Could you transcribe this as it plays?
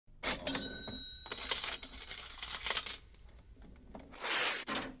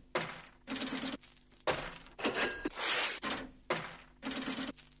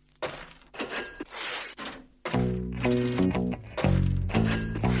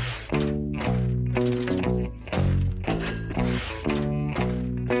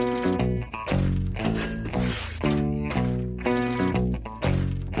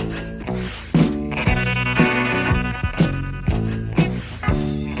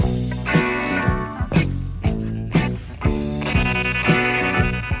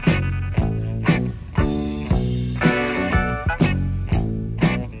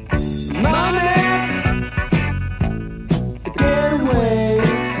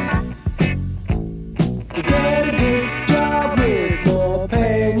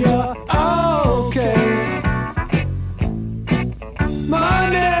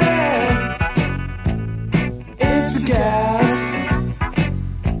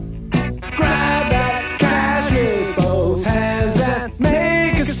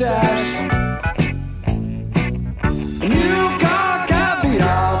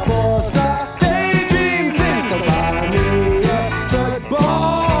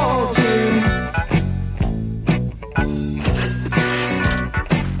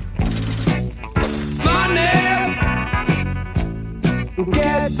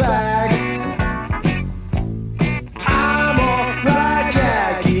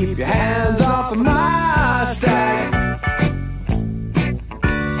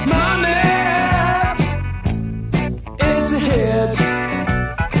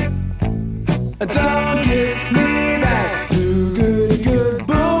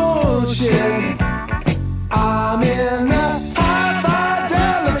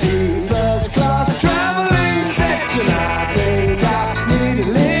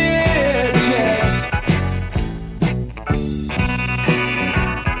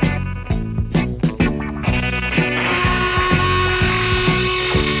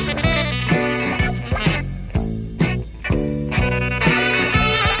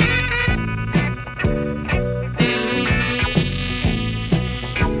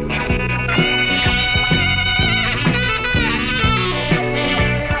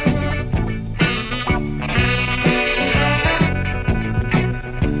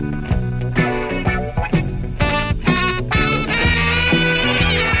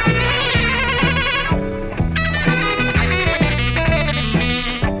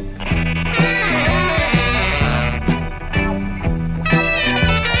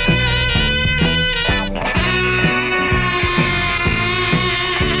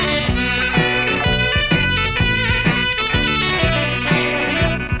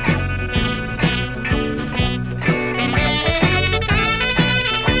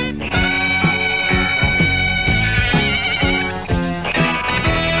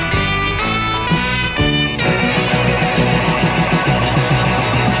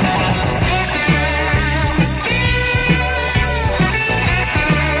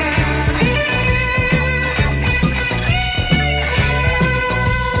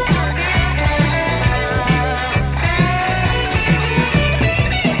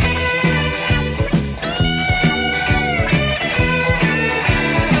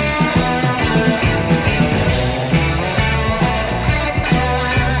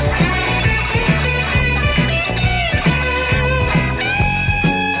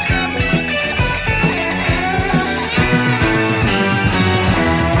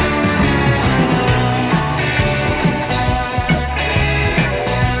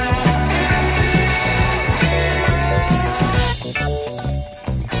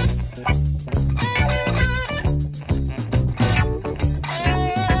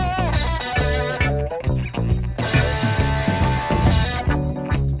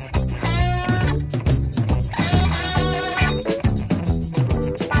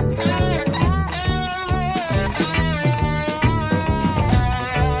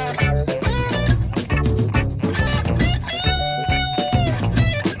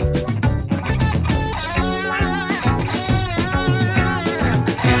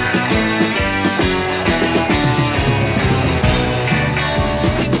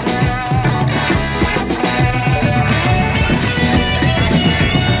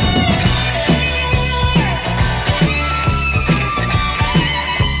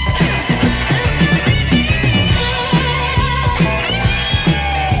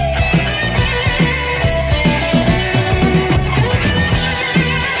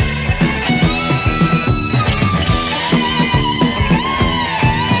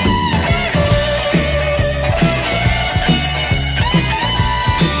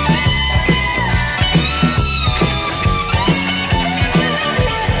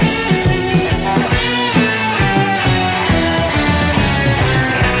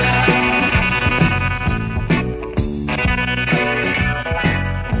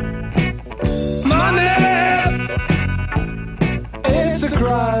it's a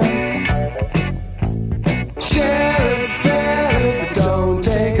crime. Share it fairly, but don't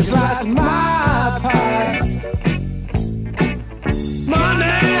take a slice of my pie.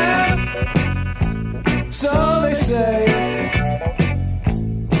 Money, so they say,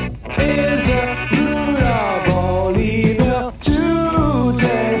 is the root of all evil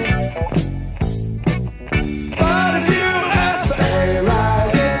today. But if you ask for a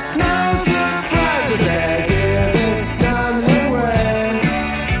rise, it's no surprise that they're giving none away,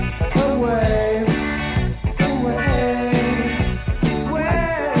 away, away,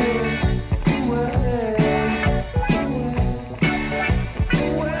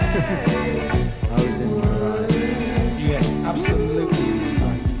 Yes, absolutely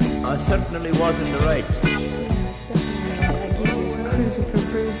right. I certainly was in the right. Yes, definitely. I guess he was cruising for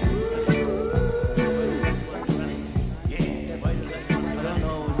bruising. I don't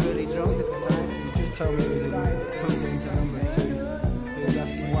know, I was really drunk at the time. He just told me it was coming into number 2. He was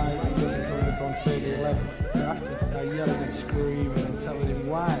asking why it wasn't coming up on 3011. So after I yelling and screaming and telling him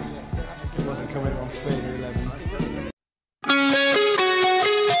why it wasn't coming up on 3011.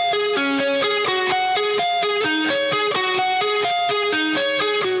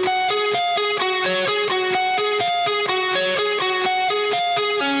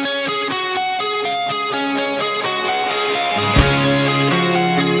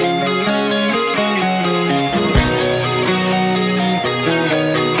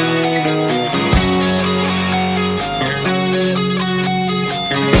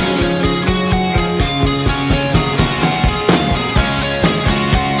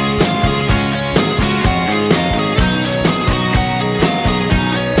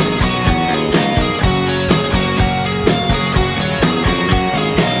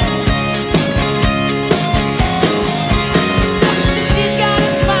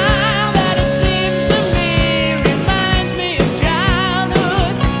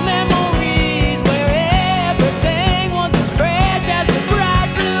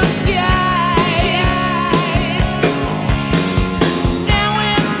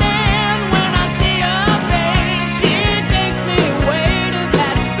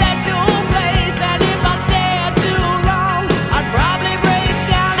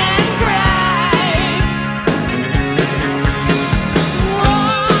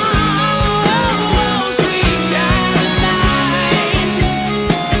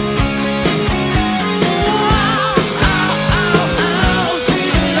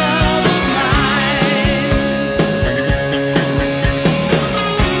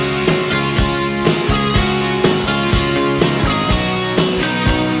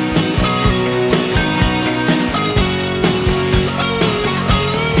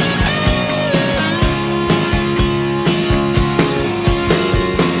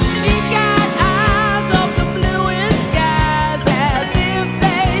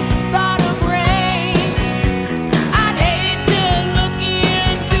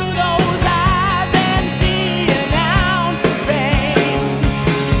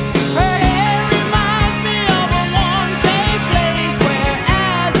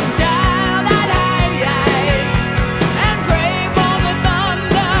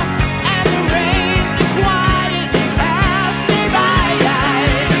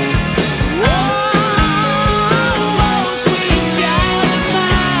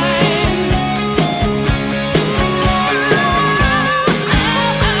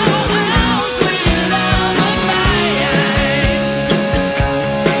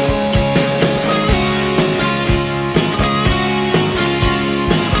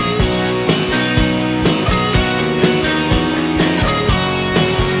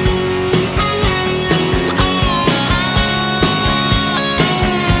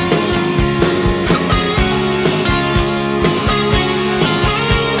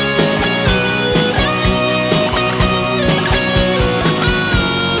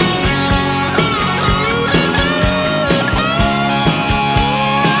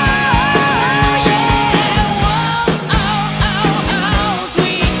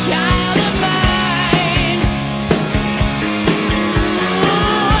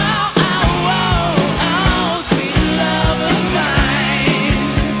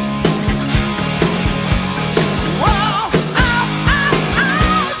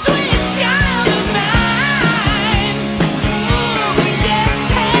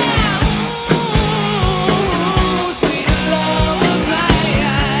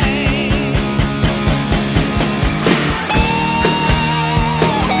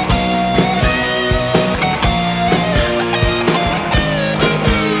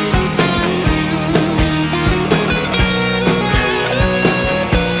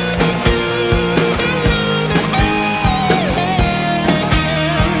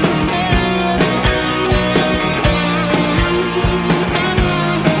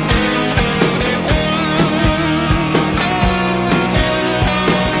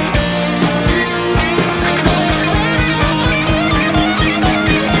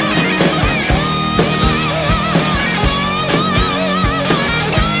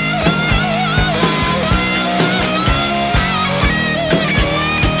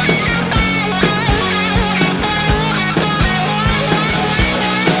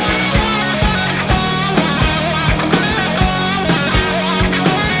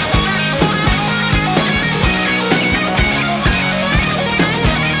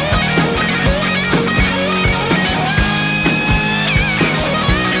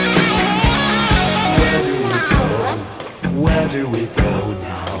 do we go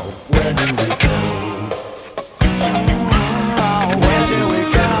now? Where do we go? Where do we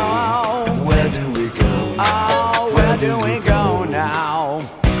go? Where do we go? Oh, where do we go now?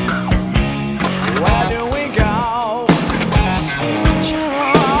 Where do we go?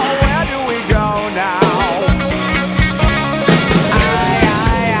 Where do we go now?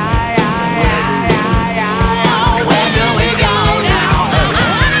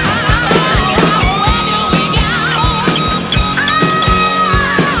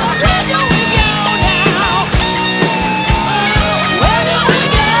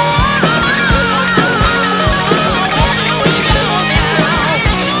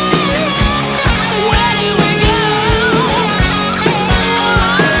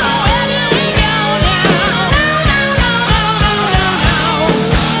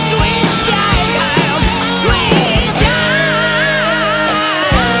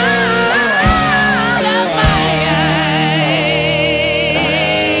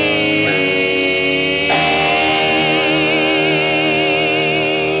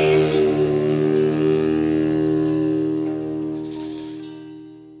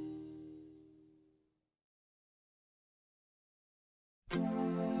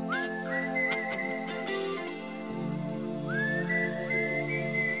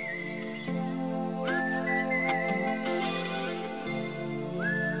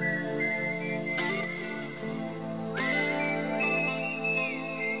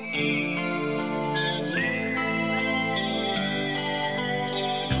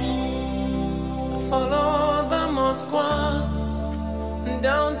 Follow the Moskwa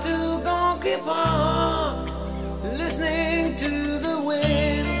down to Gonky Park, listening to the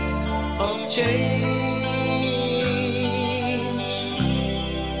wind of change.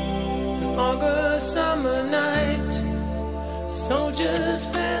 An August summer night, soldiers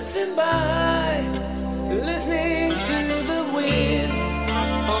passing by, listening to the wind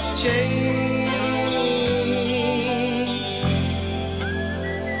of change.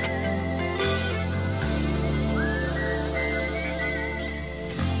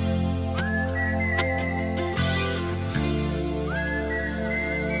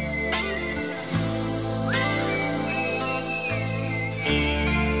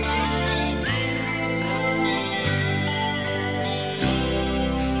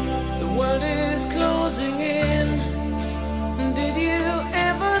 Closing in. Did you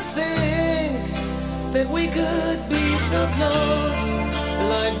ever think that we could be so close,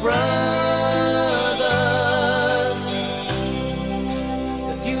 like brothers?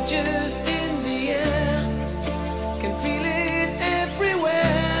 The future's in the air, can feel it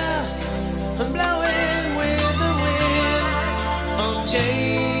everywhere. I'm blowing with the wind of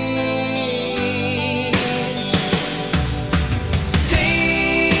change.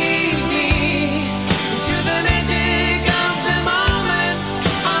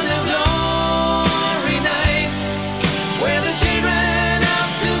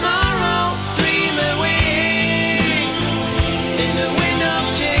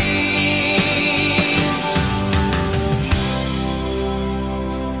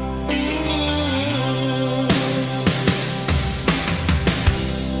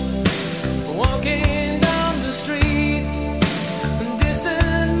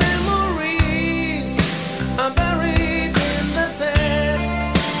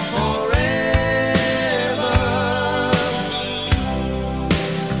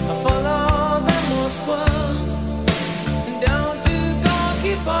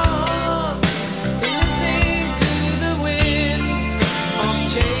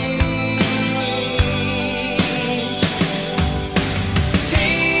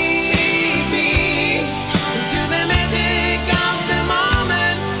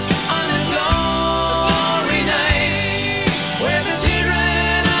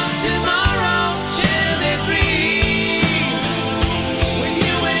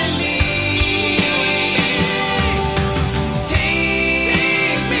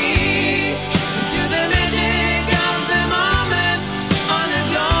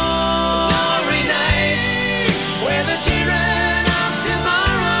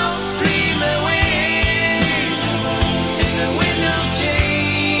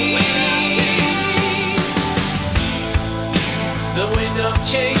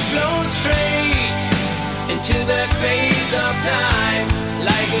 Change blows straight into that phase of time,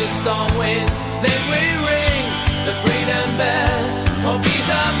 like a storm wind. Then we ring the freedom bell for peace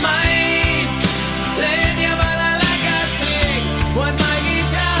of mind. Playing your ballad like I sing what my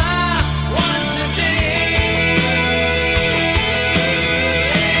guitar wants to sing.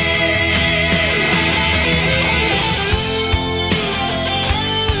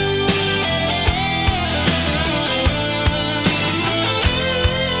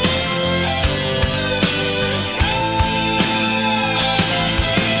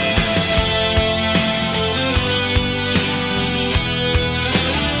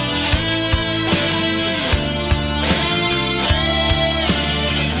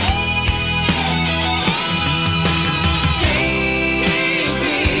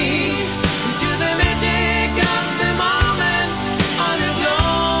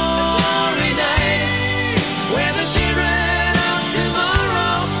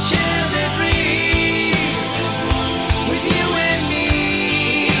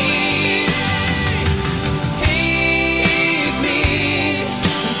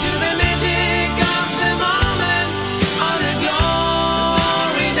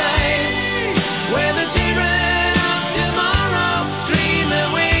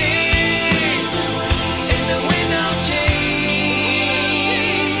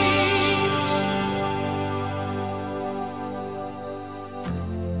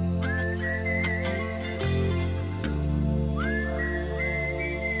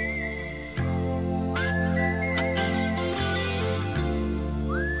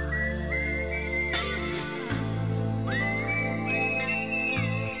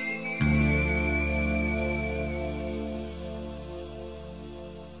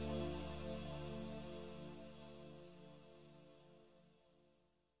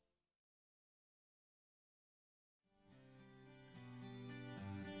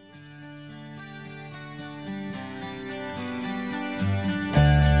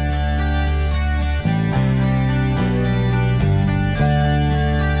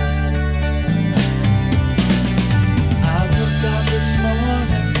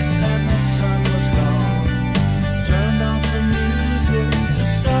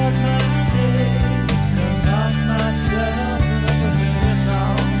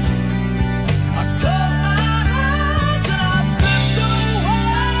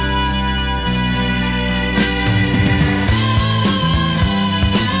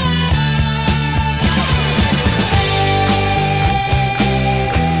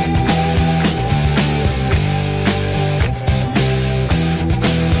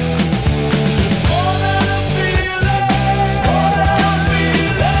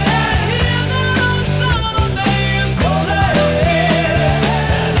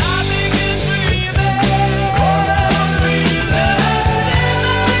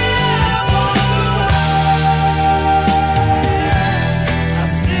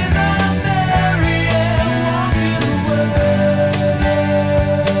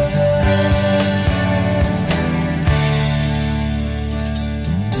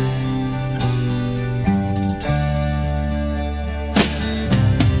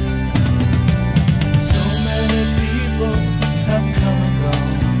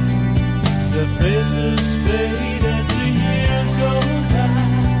 Faces fade as the years go by,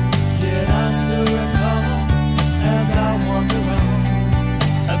 yet I still recall as I wander on,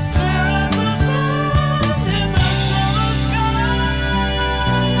 as clear as the sun in the summer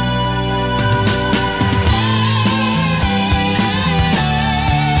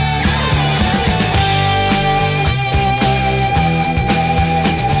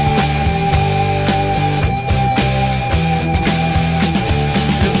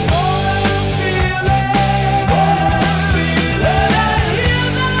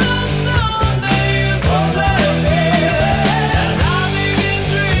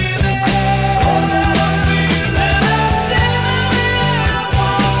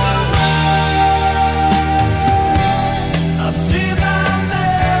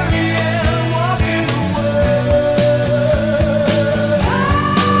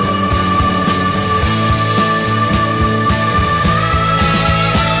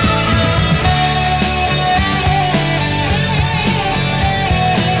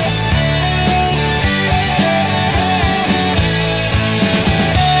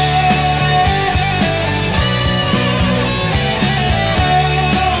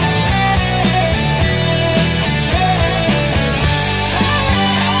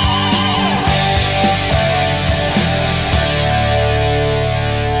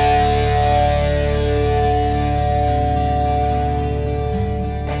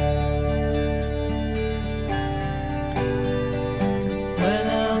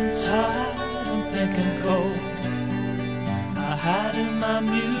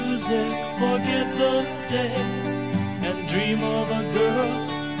forget the day and dream of a girl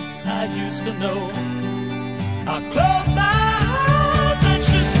I used to know. I closed my eyes and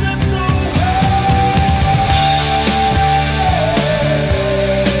she slipped away.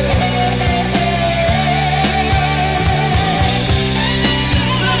 She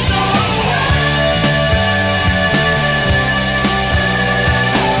slipped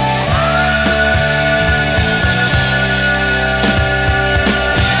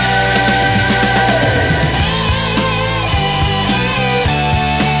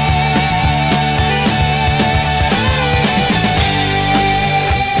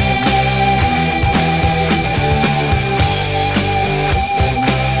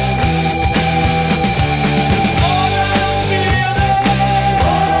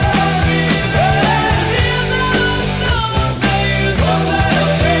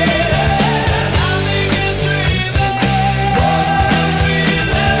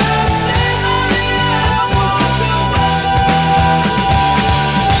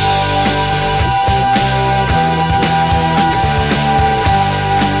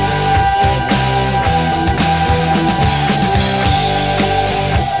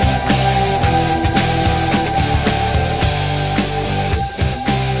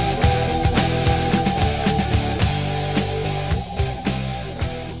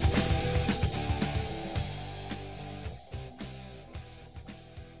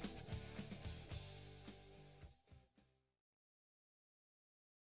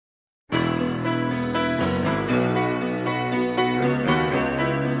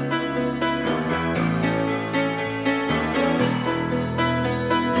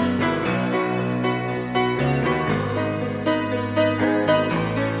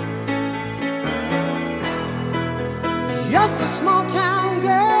Just a small town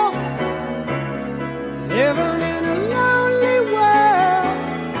girl living in a lonely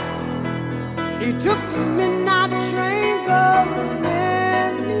world. She took the midnight train going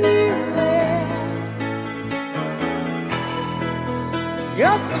anywhere.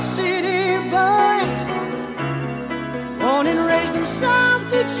 Just a city boy, born and raised in South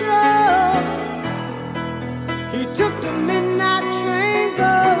Detroit. He took the midnight train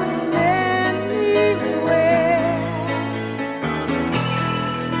going anywhere.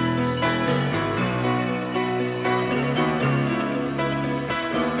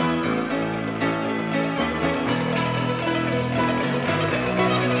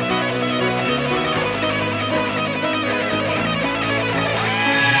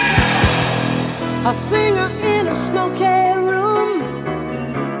 A singer in a smoky room,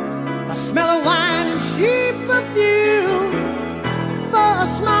 the smell of wine and cheap perfume. For a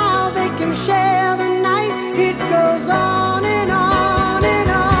smile they can share the night. It goes on and on and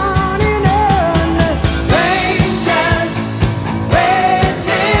on and on. Strangers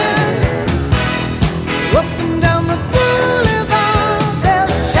waiting up and down the boulevard, their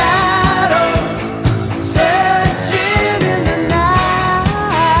shadows searching in the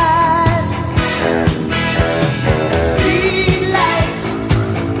night. Streetlights,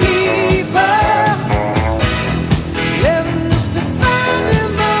 people living just to find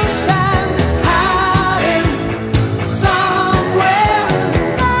emotion.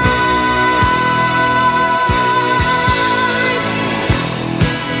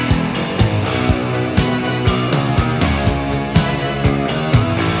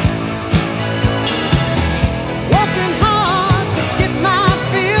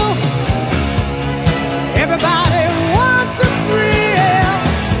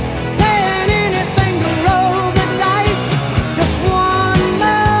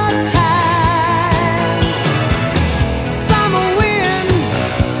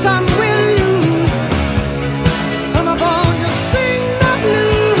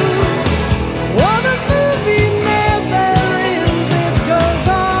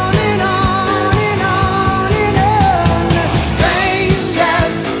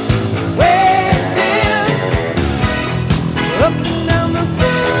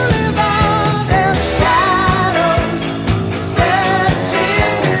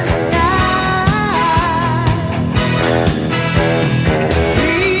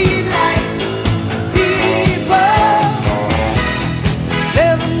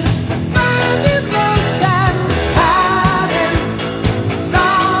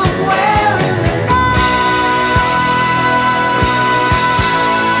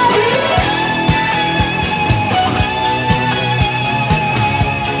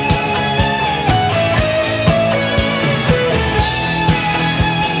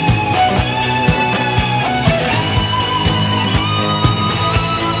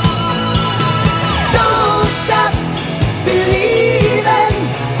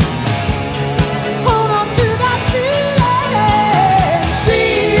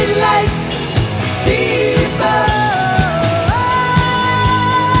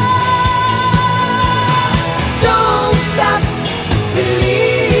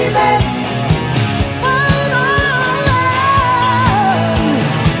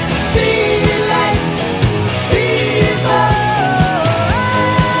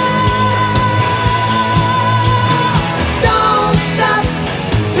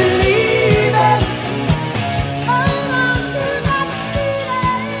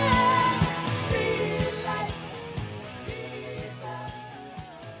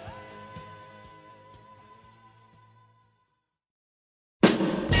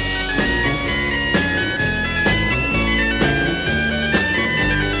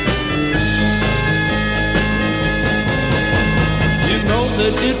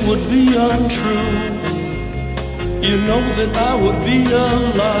 it would be untrue. You know that I would be a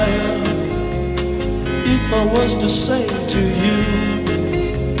liar if I was to say to you,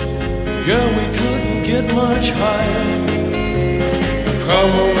 girl, we couldn't get much higher.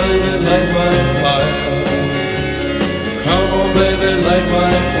 Come on, baby, light my fire. Come on, baby, light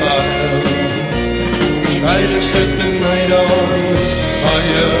my fire. Try to set the night on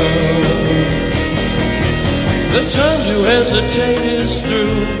fire. The time to hesitate is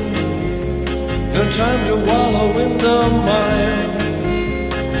through. No time to wallow in the mire.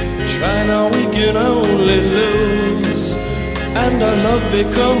 Try now, we can only lose, and our love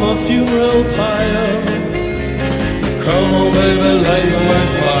become a funeral pyre. Come on, baby, light my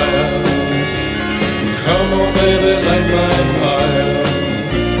fire. Come on, baby, light my fire.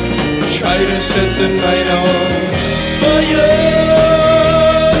 Try to set the night on fire.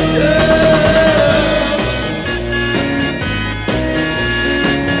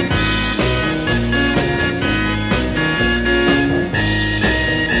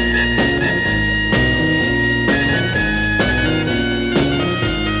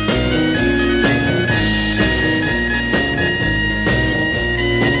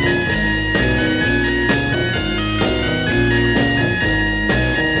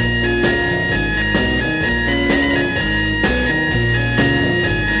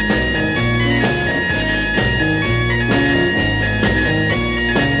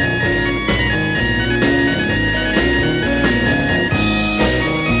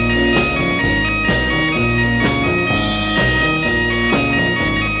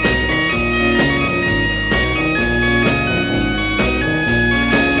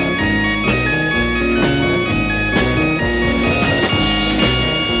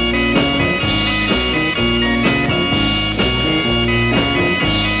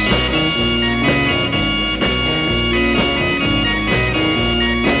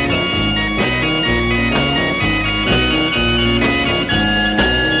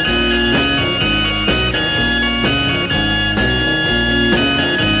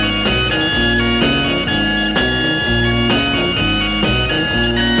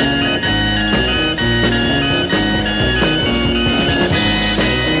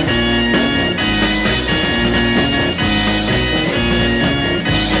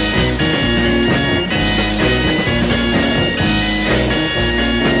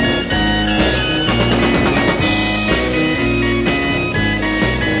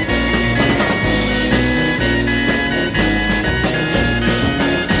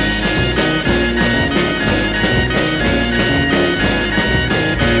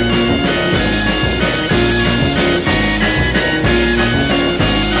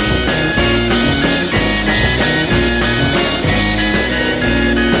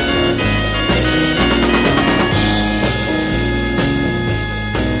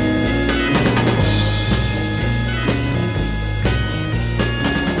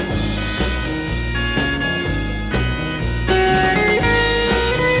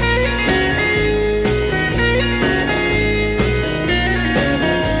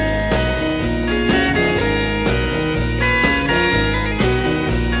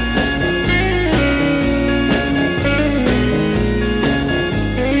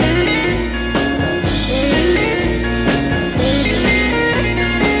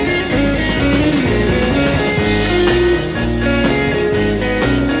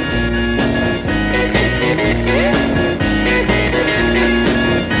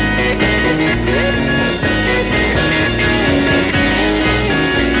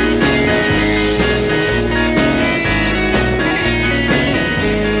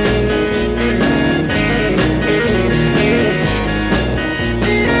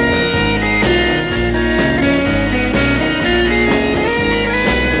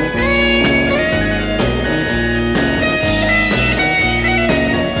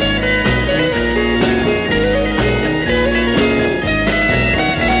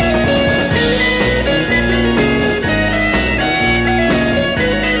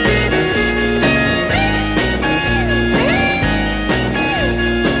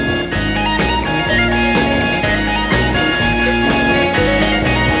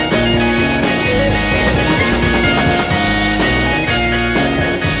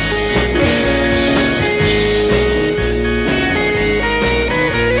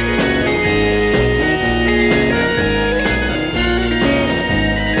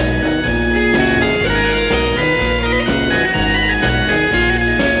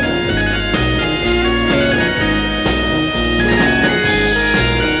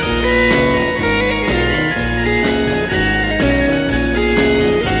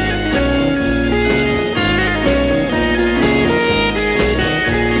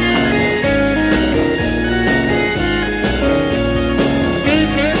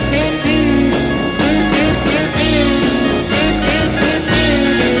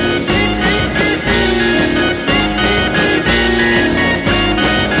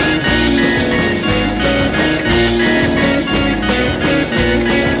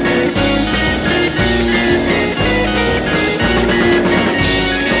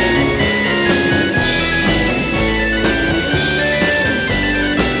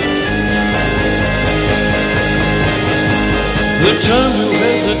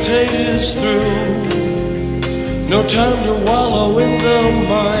 hesitate is through. No time to wallow in the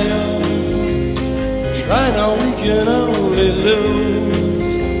mire. Try now, we can only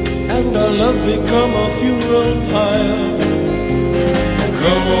lose, and our love become a funeral pyre.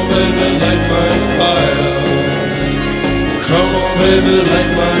 Come on, baby, light my fire. Come on, baby,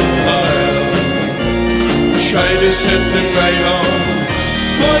 light my fire. Try to set the night on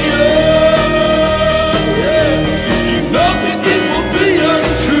fire. Yeah. You know that it will be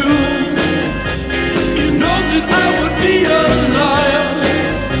untrue. You know that I would be a liar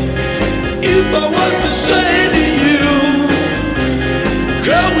if I was to say to you,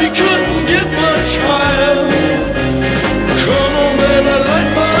 girl, we couldn't get much higher. Come on, baby, light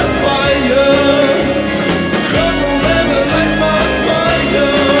my fire. Come on, baby, light my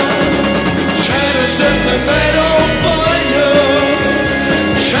fire. Try to set the night on fire.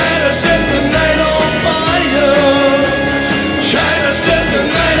 Try to set the night on fire. Try to set the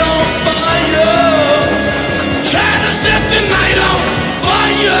night on fire. Try to set the night on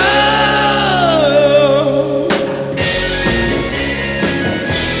fire.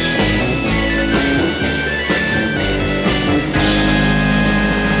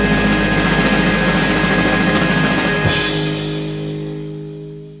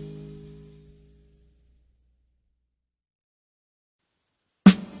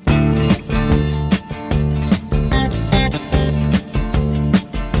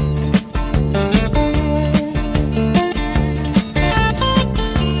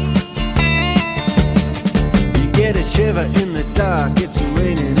 Shiver in the dark, it's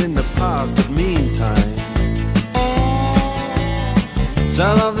raining in the park, but meantime,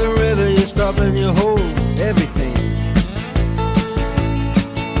 sound of the river, you stop and you hold everything.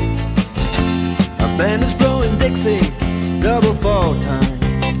 A band is blowing Dixie, double fall time.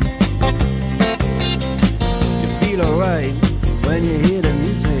 You feel alright when you hear the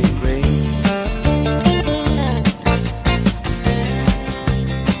music ring.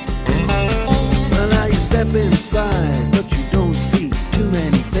 Well, now you step inside, but you don't see too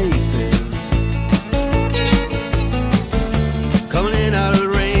many faces. Coming in out of the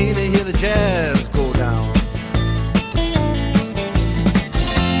rain to hear the jazz go down.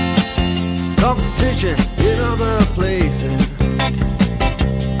 Competition in other places,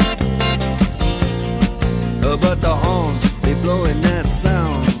 but the horns, they blowing that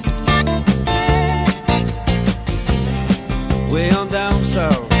sound. Way on down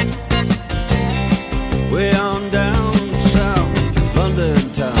south, way on down south,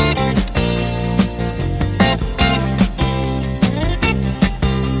 London town.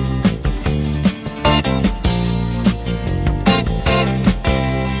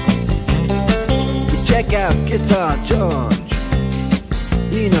 We check out Guitar George,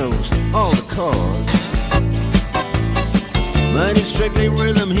 he knows all the chords. But he's strictly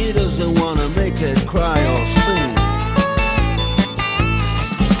rhythm, he doesn't wanna make it cry or sing.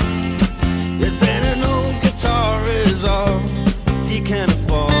 If then an old guitar is all he can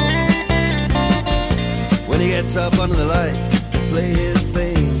afford, when he gets up under the lights to play his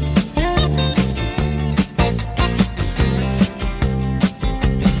thing,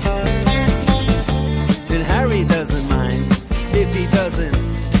 and Harry doesn't mind if he doesn't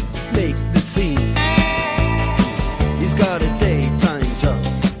make the scene. He's got a daytime job,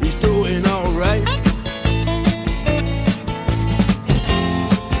 he's doing alright.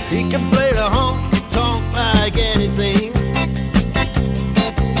 He can play the honky-tonk like anything,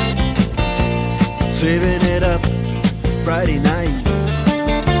 saving it up Friday night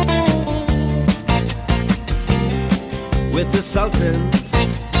with the Sultans,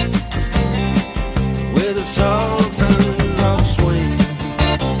 with the Sultans of Swing.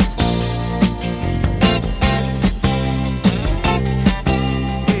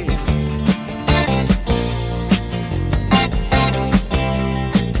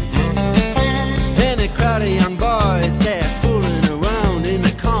 And a crowd of young boys, they're fooling around in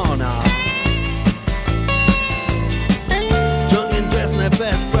the corner, drunk and dressed in their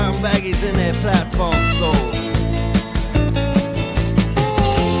best brown baggies in their platform soles.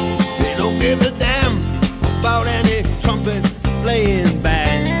 They don't give a damn about any trumpet playing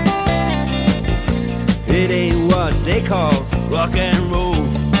band. It ain't what they call rock and roll.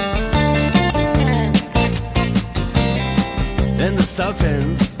 And the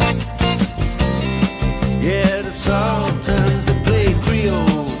Sultans, yeah, the Sultans, they play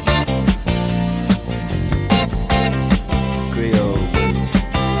Creole. Creole.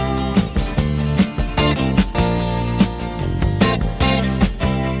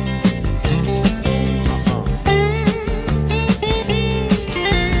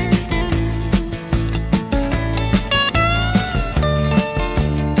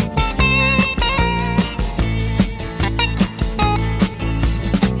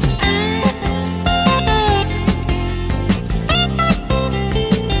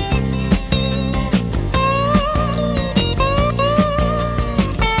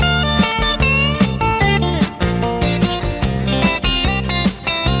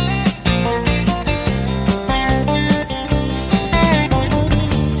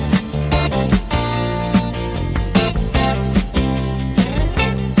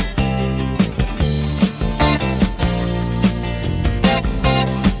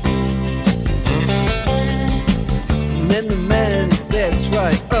 the man is that's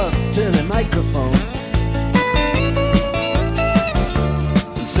right up to the microphone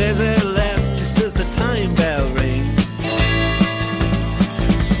and say their last just as the time bell rings.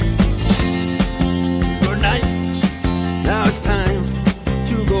 Good night, now it's time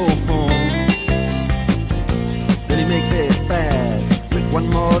to go home. Then he makes it fast with one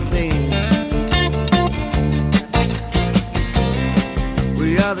more thing.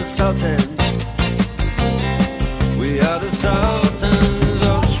 We are the Sultans. We are the Sultans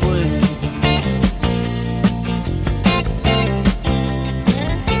of Swing.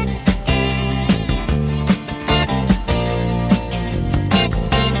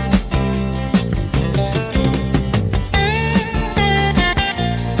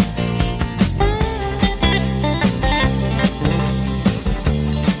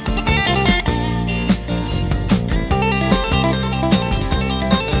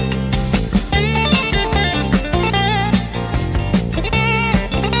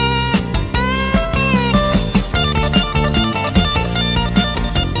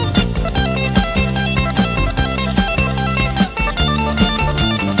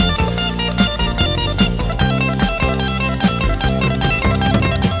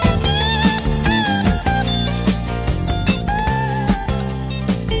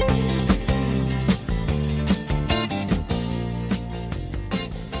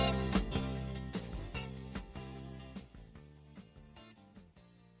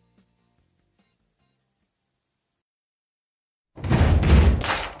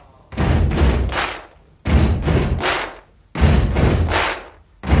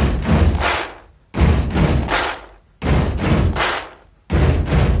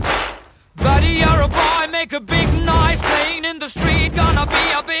 Make a big noise playing in the street. Gonna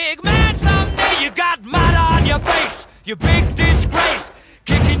be a big man someday. You got mud on your face, you big disgrace.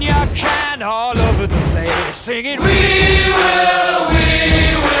 Kicking your can all over the place, singing, we will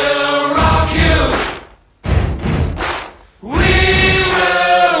rock you. We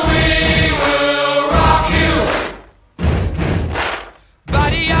will rock you.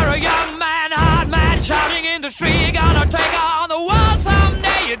 Buddy, you're a young man, hard man, shouting in the street. Gonna take on the world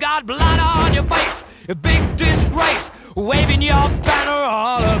someday. You got blood on your face, a big disgrace, waving your banner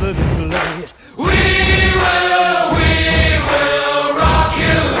all over the place. We will rock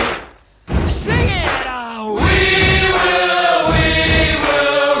you. Sing it out. We will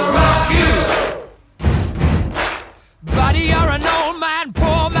rock you. Buddy, you're an old man,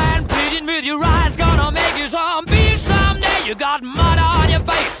 poor man, pleading with your eyes. Gonna make you zombie someday. You got mud on your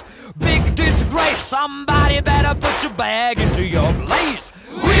face, big disgrace. Somebody better put your bag into your place.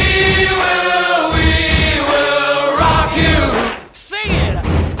 We will rock you. Sing it.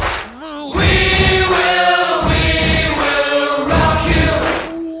 We will rock you.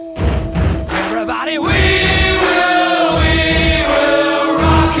 Everybody, we will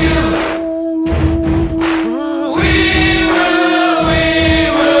rock you. We will rock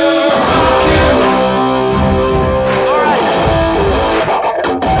you. All right.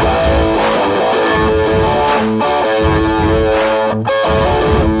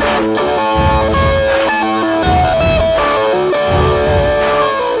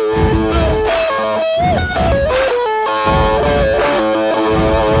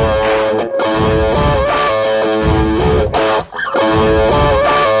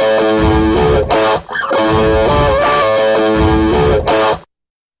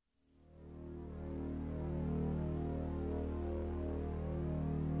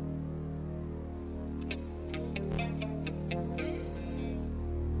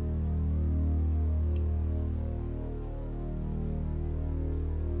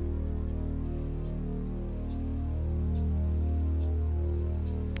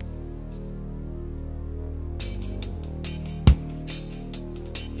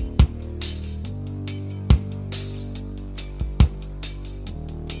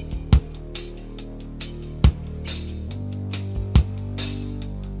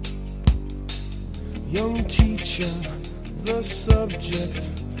 Young teacher, the subject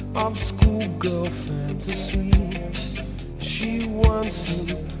of schoolgirl fantasy. She wants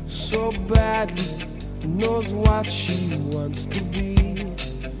him so badly, knows what she wants to be.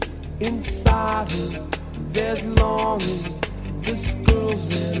 Inside her, there's longing. This girl's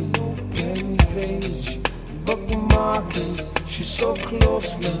an open page, bookmarking. She's so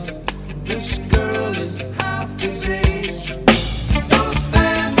close now. This girl is half his age. Don't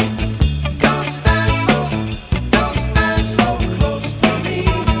stand so close to me.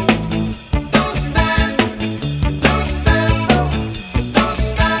 Don't stand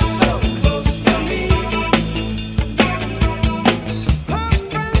so close to me. Her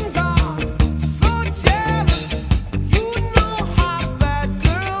friends are so jealous. You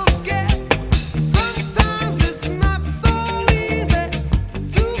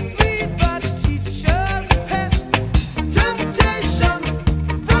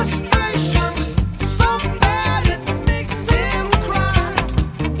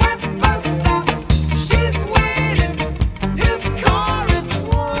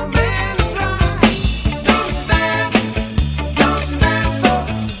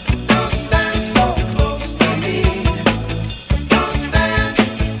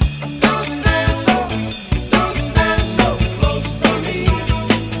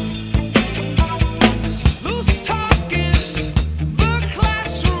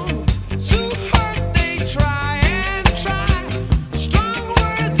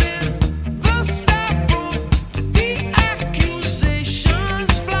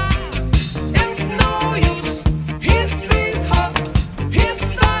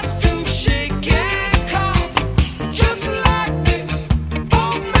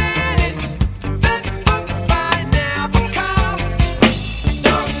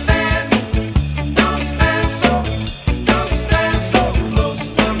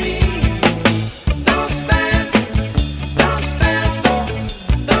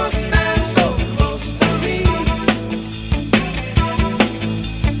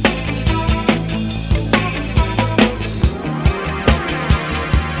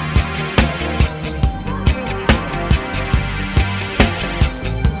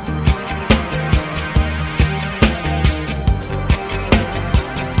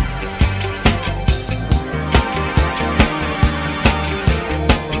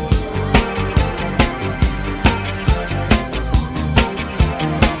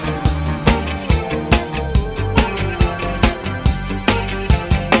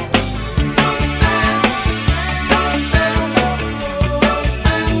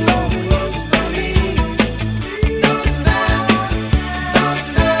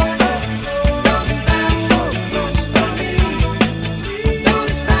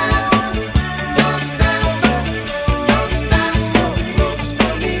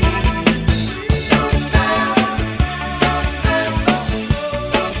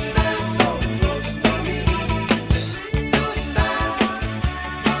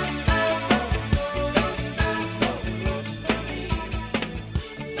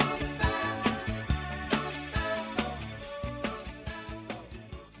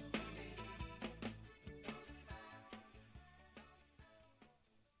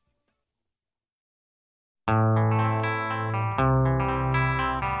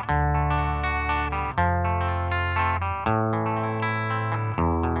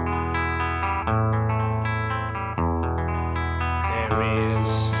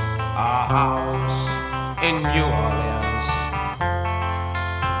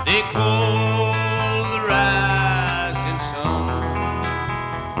they call the rising sun.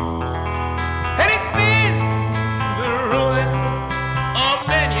 And it's been the ruin of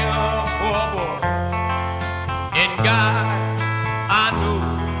many a poor boy. In God, I know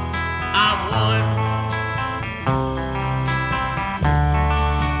I'm one.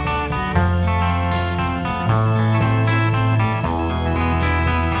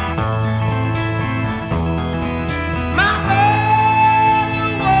 My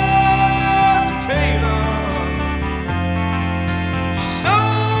mother was a tailor. She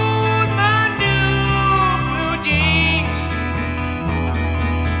sewed my new blue jeans.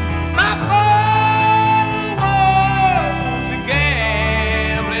 My father was a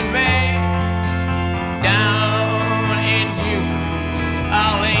gambling man down in New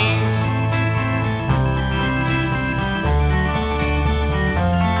Orleans.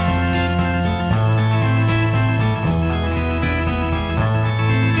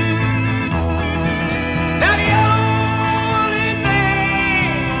 Now the only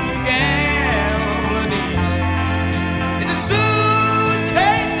thing a gambler needs is a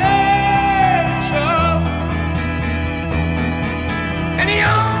suitcase and a truck. And the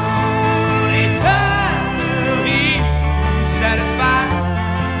only time he's satisfied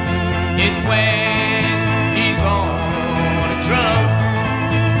is when he's on a drum.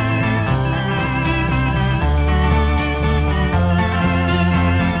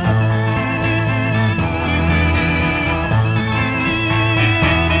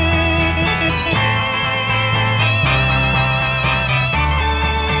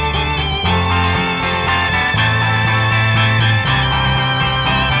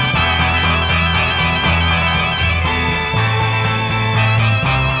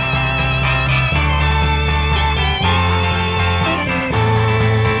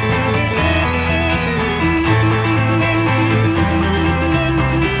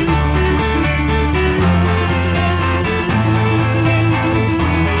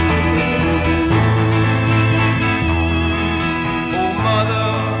 Oh, mother,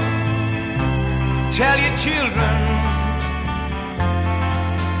 tell your children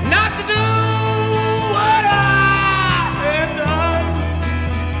not to do what I have done.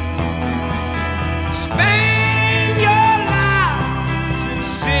 Spend your lives in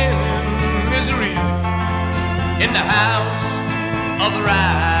sin and misery in the house of the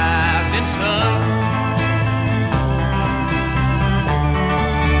rising sun.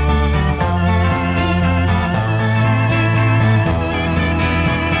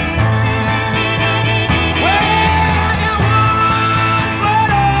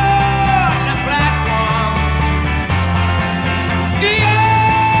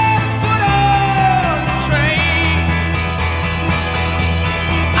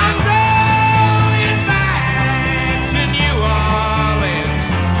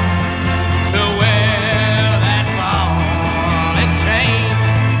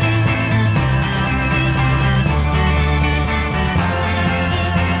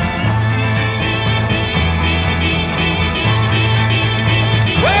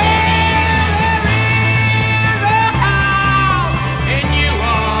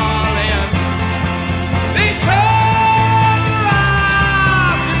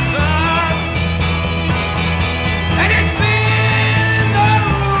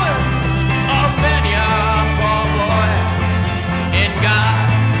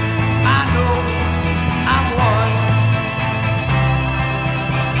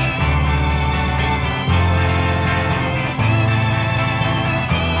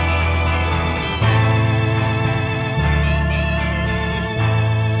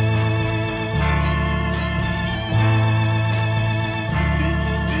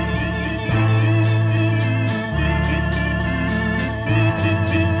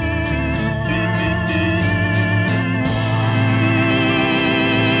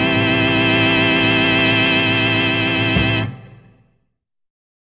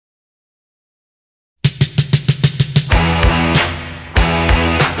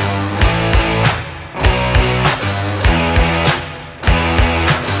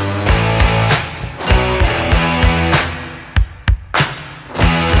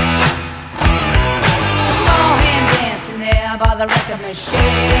 By the record machine,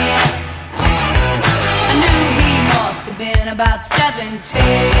 I knew he must have been about 17.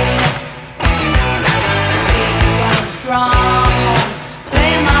 He was running strong,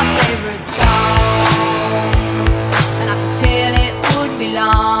 playing my favorite song, and I could tell it wouldn't be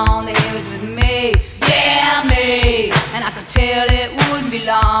long that he was with me, yeah me. And I could tell it wouldn't be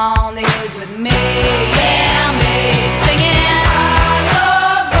long that he was with me, yeah me, singing. I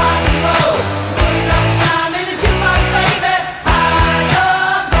love rock and roll, so put another time in the jukebox, baby. I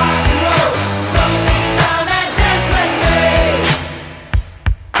love rock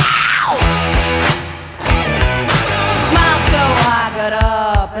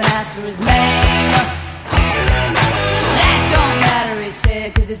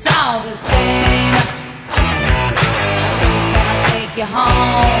it's all the same. So can I take you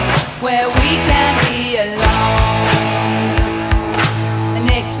home where we can be alone? And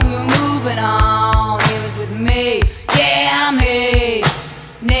next we're moving on. Here is with me, yeah, me.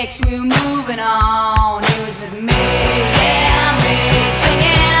 Next we're moving on. Here is with me, yeah, me.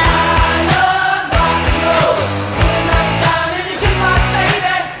 Singing.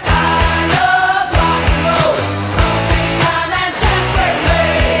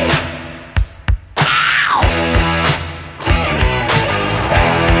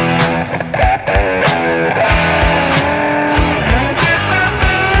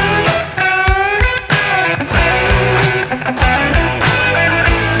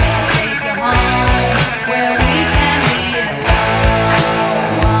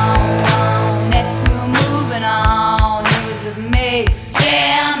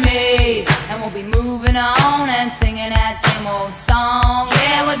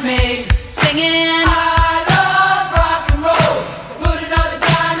 Singing.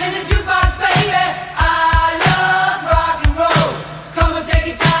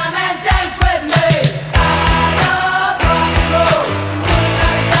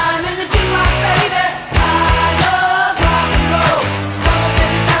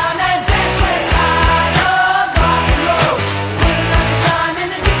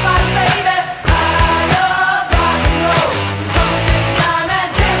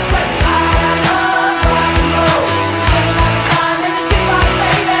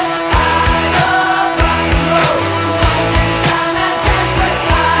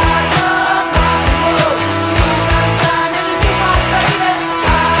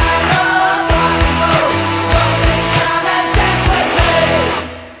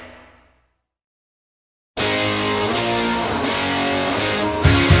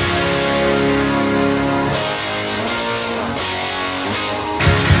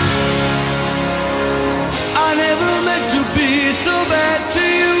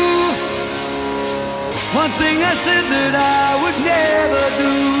 One thing I said that I would never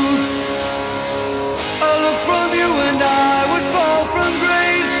do. A look from you and I would fall from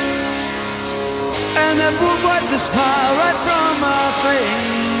grace, and that would wipe the smile right from my face.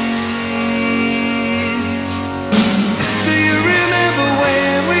 Do you remember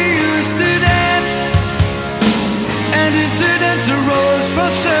when we used to dance, and incidents arose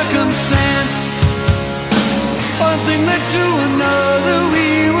from circumstance? One thing led to another,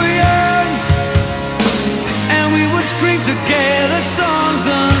 we were young, and we would scream together songs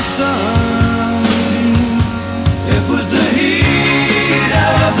unsung. It was the heat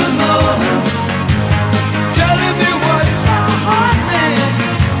of the moment, telling me what my heart meant.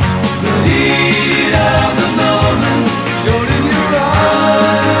 The heat of the moment showed in your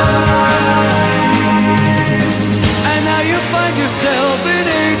eyes. And now you find yourself in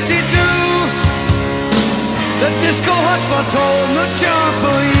 82. The disco hotspots hold no charm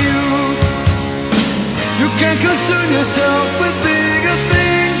for you. You can't concern yourself with bigger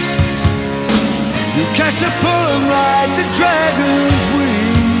things. You catch a pull and ride the dragon's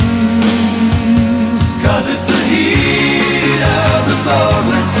wings. 'Cause it's the heat of the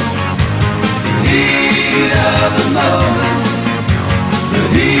moment, the heat of the moment, the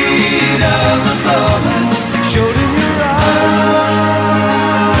heat of the moment showed in your eyes.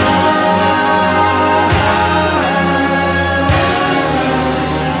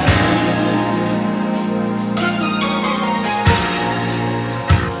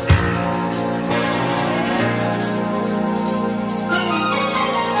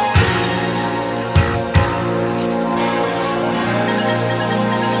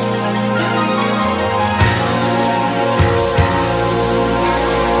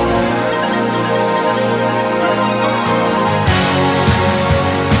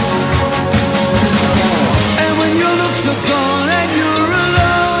 Are gone and you're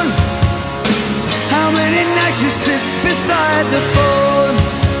alone. How many nights you sit beside the phone?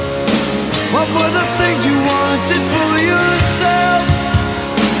 What were the things you wanted for yourself?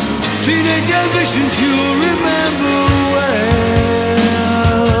 Teenage ambitions you'll remember well.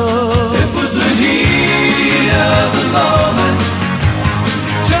 It was the heat of the moment,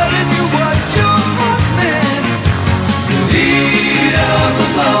 telling you what your heart meant. The heat of the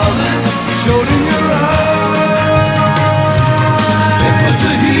moment showed in your eyes.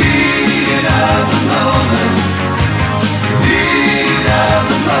 The heat of the moment, the heat of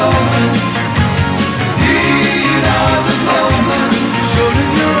the moment, the heat of the moment showed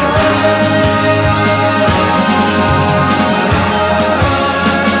in your eyes.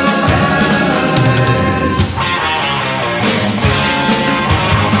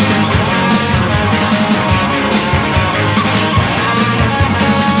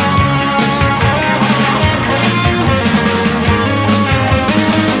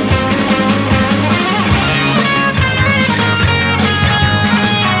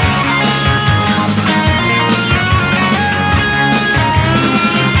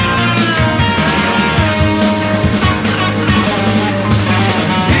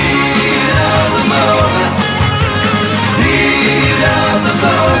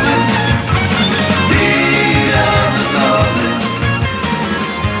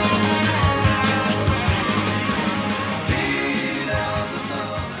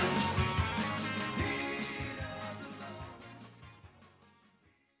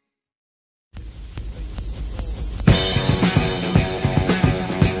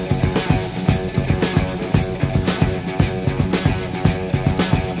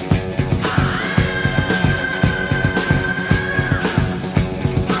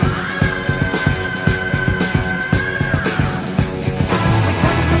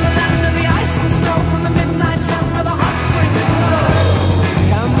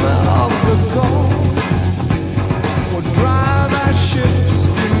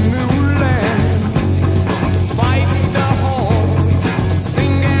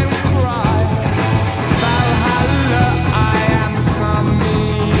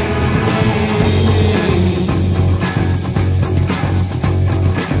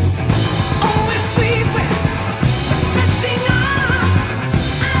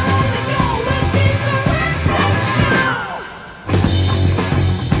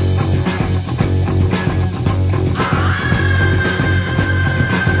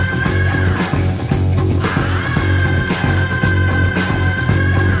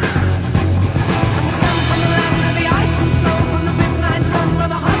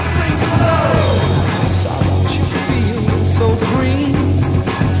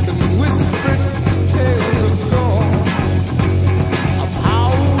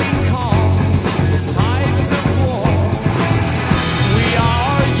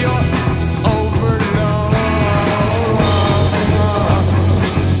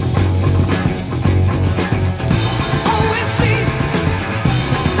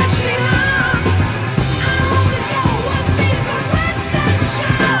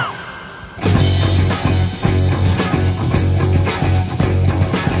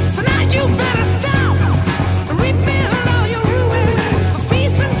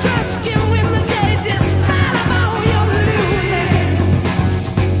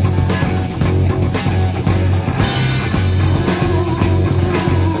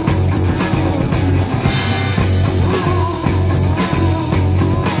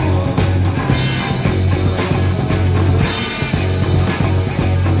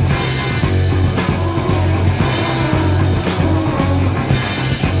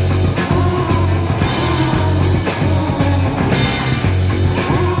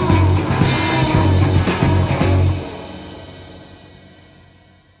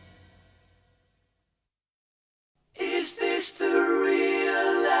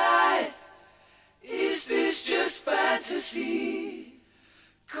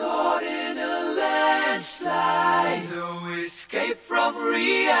 escape from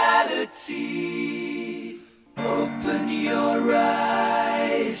reality. Open your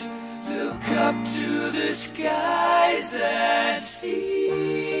eyes, look up to the skies and see.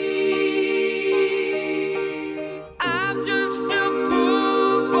 I'm just a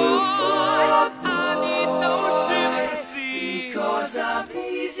poor boy, I need no sympathy, because I'm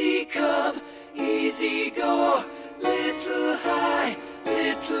easy come, easy go, little high,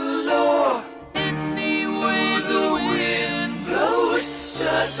 little low. Any way the wind blows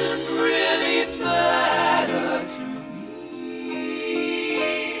doesn't really matter to me.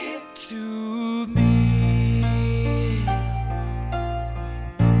 To me.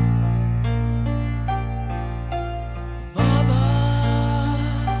 Mama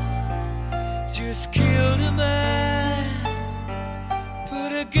just killed a man,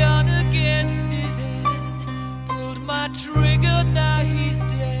 put a gun against his head, pulled my trigger, now he's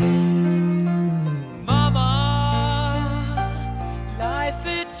dead. Mama, life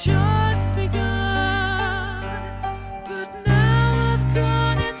had just begun, but now I've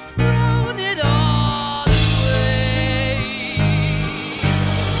gone and thrown it all away.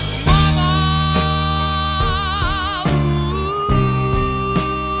 Mama,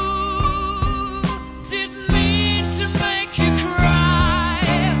 didn't mean to make you cry.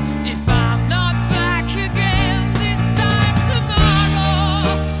 If I'm not back again this time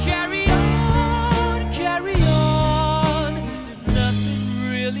tomorrow, carry on, as if nothing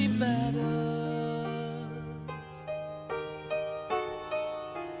really matters.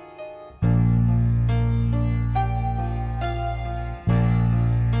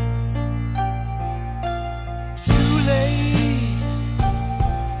 Too late,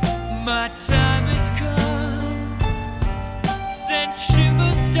 my time has come, sent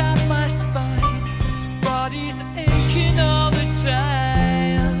shivers down my spine, body's aching all the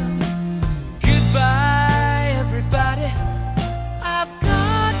time. Goodbye, everybody, I've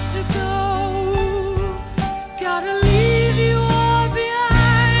got to go, gotta leave you all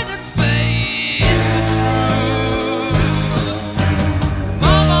behind and face the truth.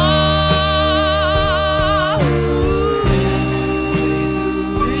 Mama,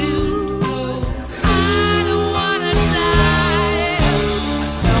 I don't wanna die.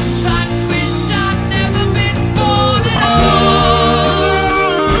 Sometimes wish I'd never been born at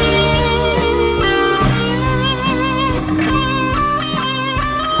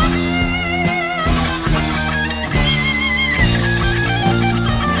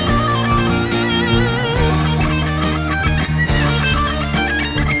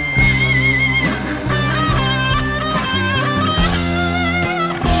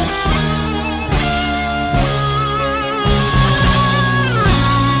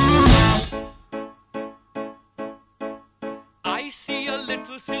I see a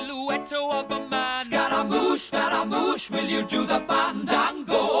little silhouette of a man. Scaramouche, will you do the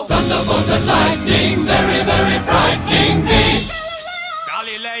fandango? Thunderbolt and lightning, very, very frightening me.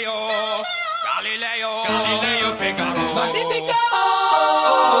 Galileo, Figaro. Magnifico!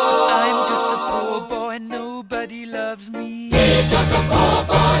 I'm just a poor boy, nobody loves me. He's just a poor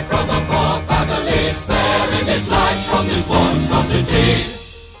boy from a poor family, sparing his life from this monstrosity.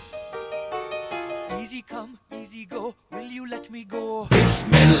 Easy come, easy go, will you let me go?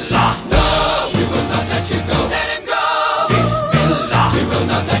 Bismillah, no, we will not let you go. Let him go! Bismillah, we will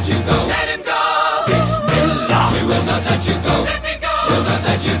not let you go. Let him go! Bismillah, we will not let you go. Let me go! We'll not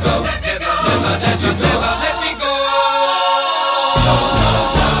let you go. Let me go! We'll not let you go. Never let me go! No, no,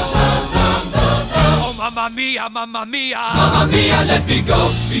 no, no, no, no, no. Oh, mamma mia, mamma mia. Mamma mia, let me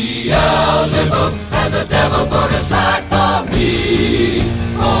go. Beelzebub has a devil put aside for me.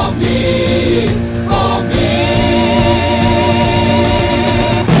 For me, for me.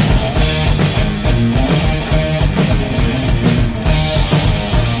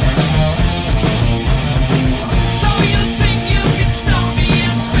 So you think you can stop me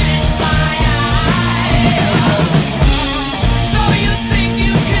and spit my eye? So you think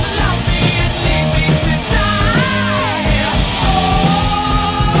you can love me and leave me to die?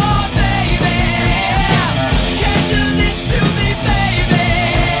 Oh, baby, can't do this to me, baby.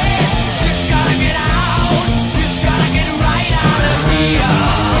 Just gotta get out.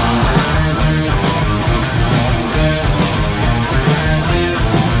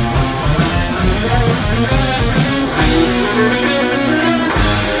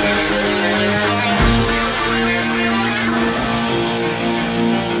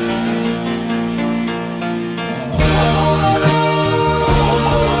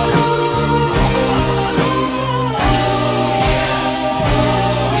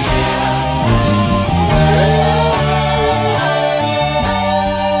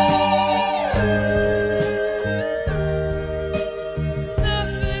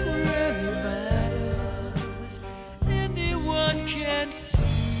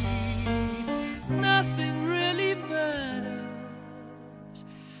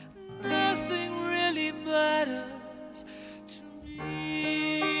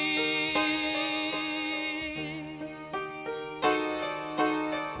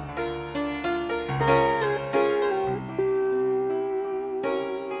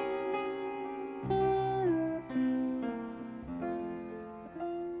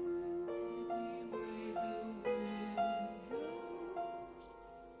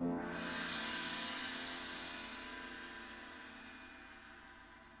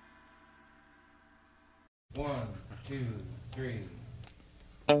 1, 2, 3.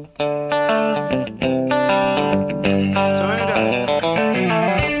 Turn it up.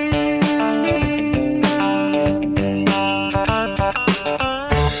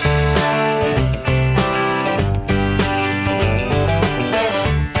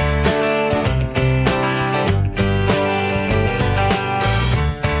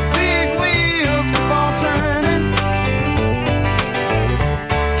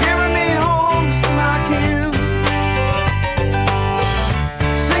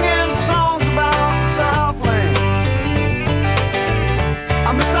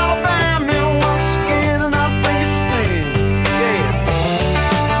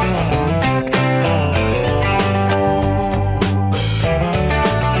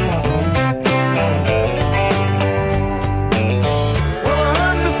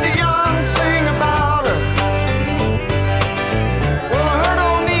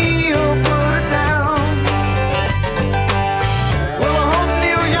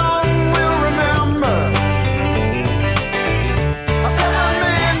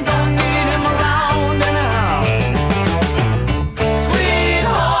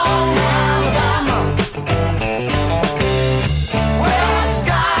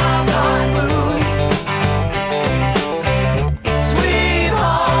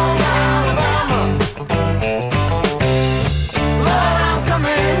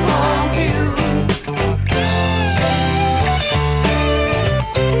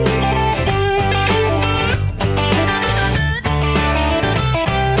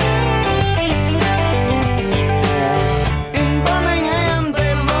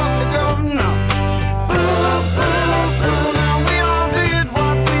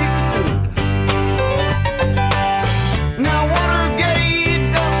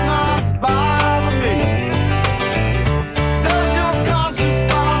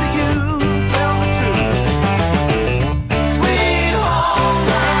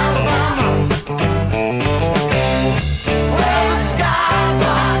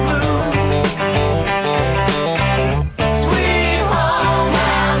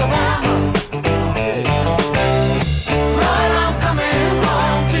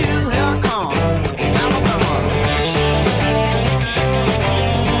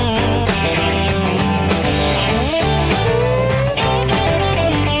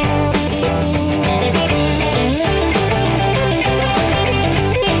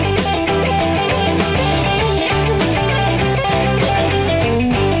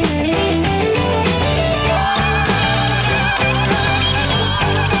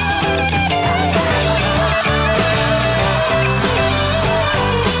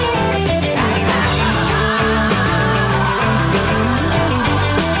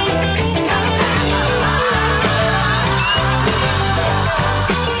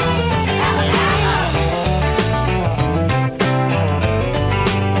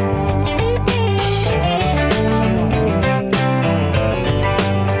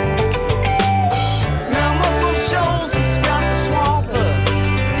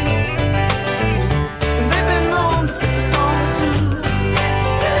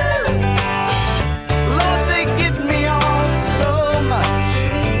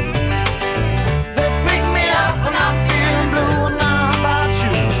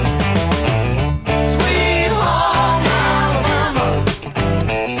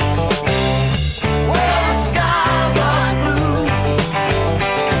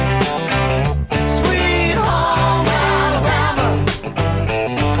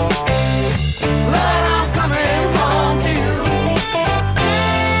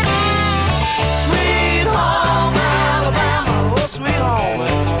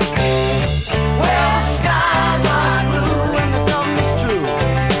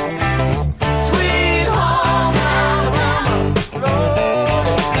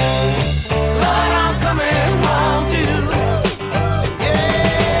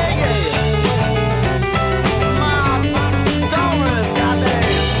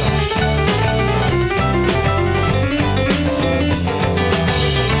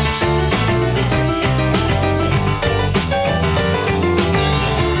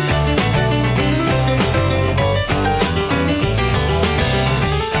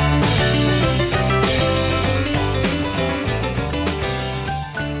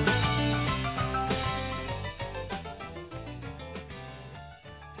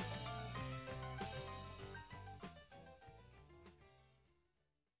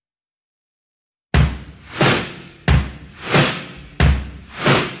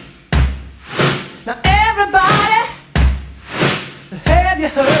 Now everybody, have you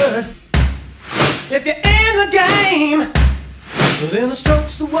heard? If you're in the game, well then the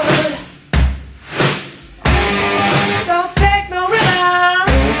stroke's the word.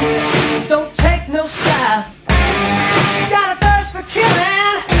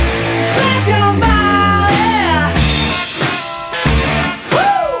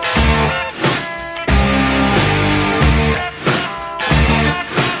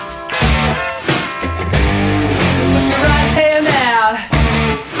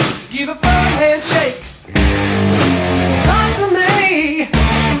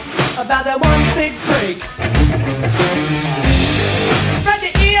 about that one big break. Spread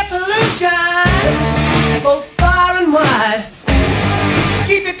the air pollution both far and wide.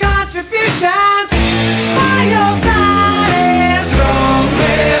 Keep your contributions by your side.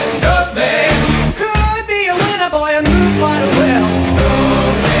 Strongly struck me. Could be a winner, boy, and move quite well.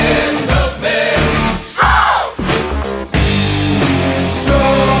 Strongly struck me.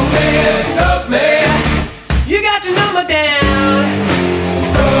 Strongly struck me. You got your number down.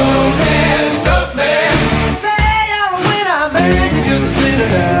 Strongly struck me. Say you're a winner, man, you're just a sinner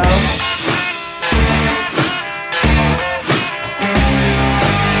now.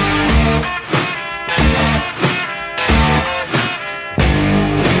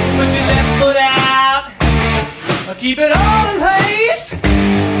 Keep it all in place.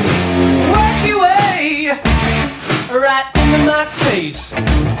 Work your way right into my face.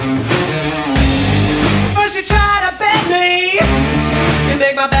 First you try to bend me, you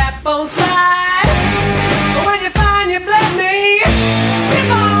make my backbone slide. But when you find you bled me, skip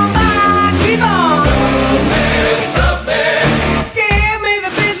on by, keep on. Stop me. Give me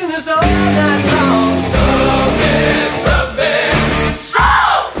the business all night long. Stop me, stop me.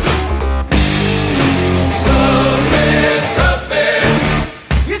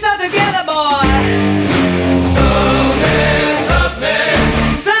 Together, boy. Stop me, stop me.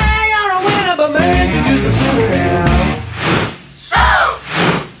 Say you're a winner, but man, you're just a sinner now. Stop,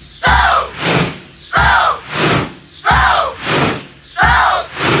 stop, stop, stop, stop,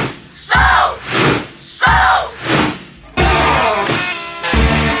 stop, stop.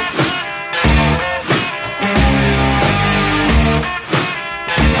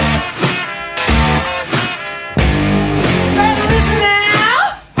 Better listen now.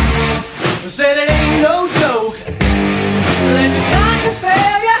 Said it ain't no joke. Let your conscience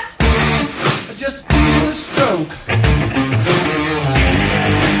fail ya. Just do the stroke.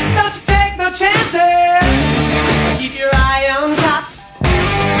 Don't you take no chances. Keep your eye on top.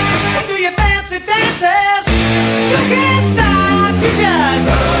 Do your fancy dances. You can't stop. You just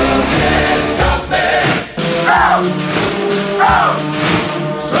can't stop me. Stop.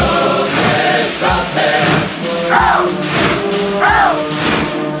 Stop. Stop me. Stop me. Stop. Stop.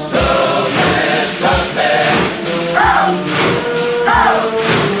 Stop me, stop me. Stop. Stop.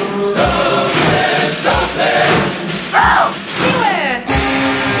 Stop me, stop me. Stop. Do it.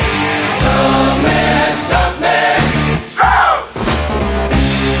 Stop me, stop me. Stop.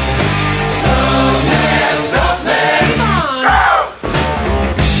 Stop me, stop me. Come on. Stop.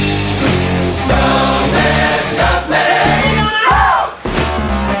 Stop me, stop me. Stop.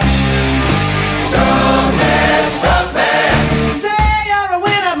 Stop me, stop me. Say you're a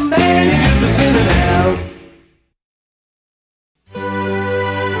winner, man, you're just a sinner now.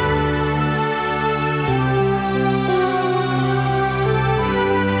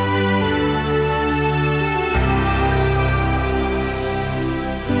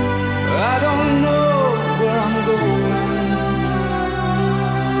 I don't know where I'm going,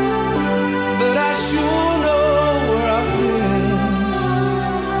 but I sure know where I've been.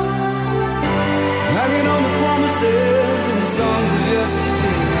 Hanging on the promises and songs of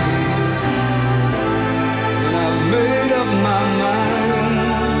yesterday, and I've made up my mind.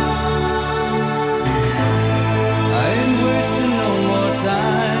 I ain't wasting no more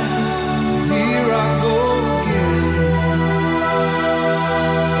time. Here I go again.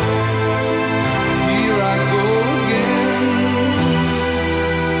 Here I go again.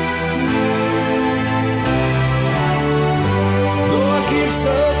 Though I keep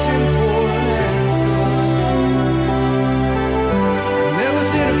searching for an answer, I never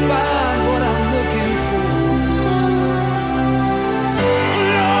seem to find what I'm looking for.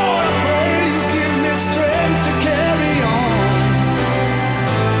 Lord, I pray you give me strength to carry on.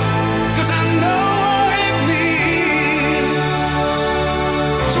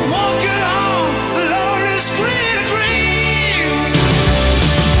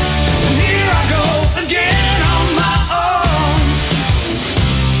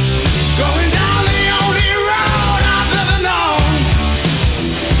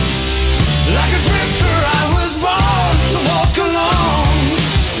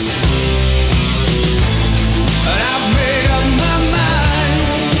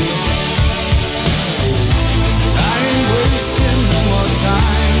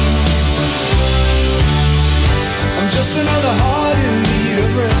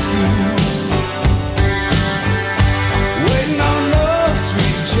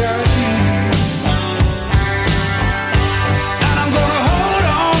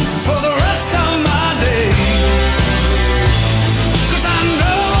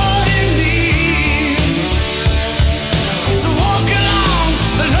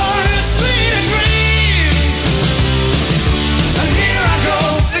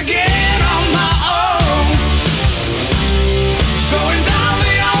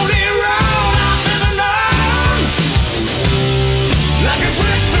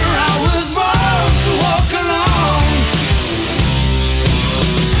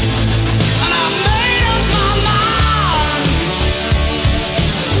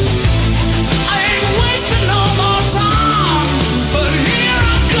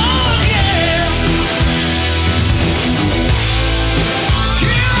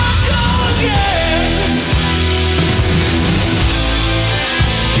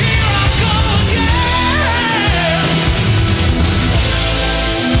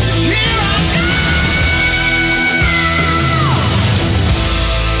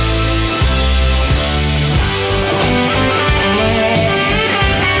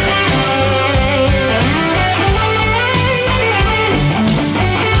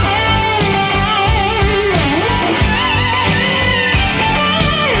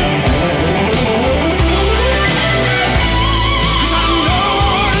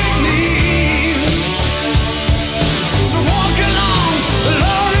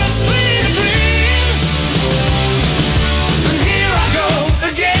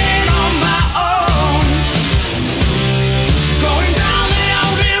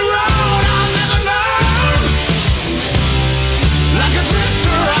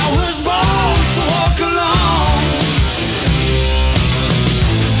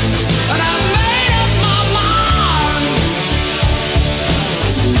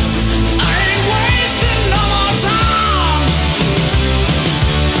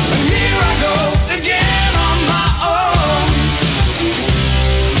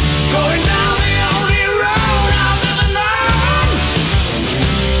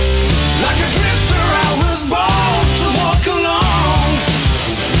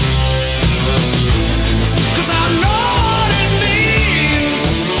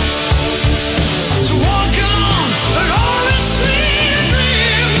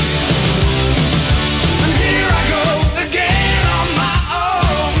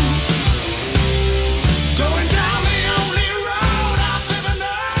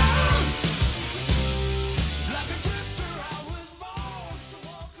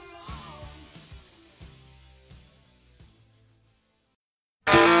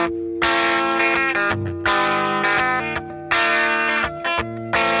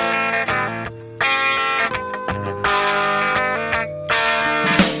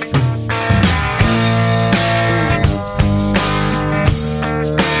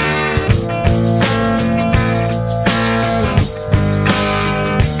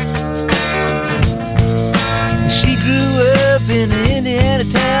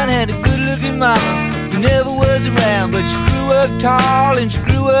 she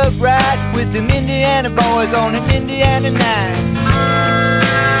grew up right with them Indiana boys on an Indiana night.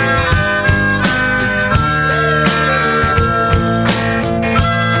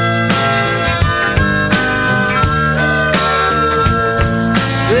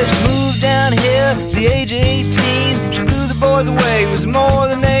 Well, she moved down here at the age of 18. She blew the boys away, it was more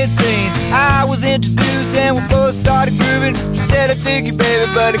than they'd seen. I was introduced and we both started grooving. She said, I dig you,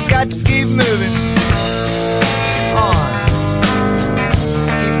 baby, but I got to keep moving on.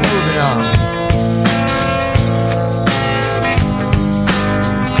 Keep moving on.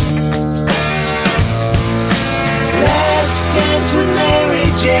 Last dance with Mary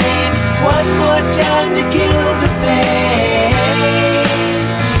Jane, one more time to kill the pain.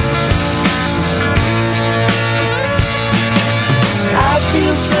 I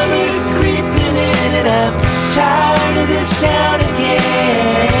feel summer creeping in and I'm tired of this town again.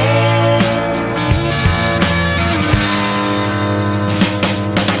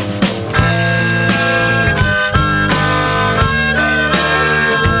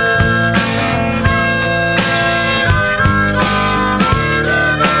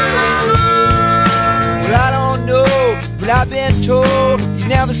 Well, I don't know, but I've been told you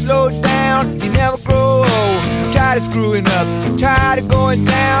never slow down, you never grow old. I'm tired of screwing up, I'm tired of going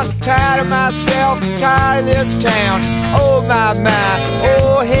down, tired of myself, tired of this town. Oh my,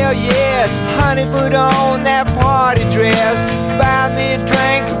 oh hell yes. Honey, put on that party dress, buy me a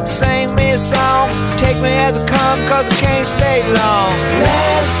drink, sing me a song, take me as I come, cause I can't stay long.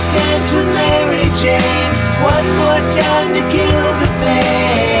 Last dance with Mary Jane, one more time to kill the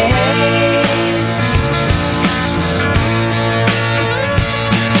pain.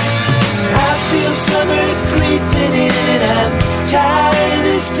 I feel summer creeping in and I'm tired of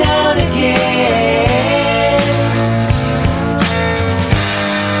this town again.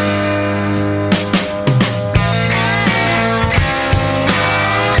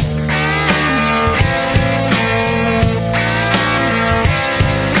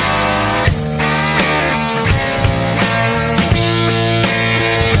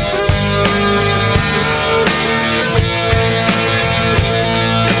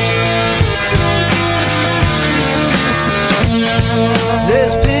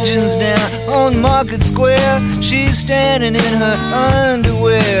 There's pigeons down on Market Square. She's standing in her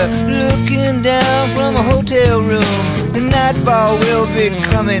underwear, looking down from a hotel room. The nightfall will be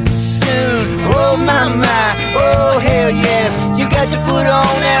coming soon. Oh my, oh hell yes. You got to put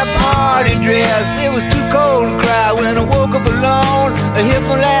on that party dress. It was too cold to cry when I woke up alone. I hit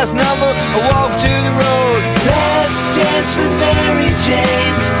my last number, I walked to the road. Last dance with Mary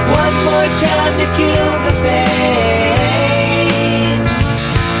Jane, one more time to kill the pain.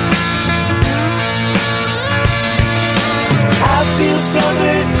 I feel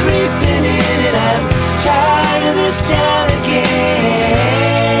summer creeping in and I'm tired of this town again.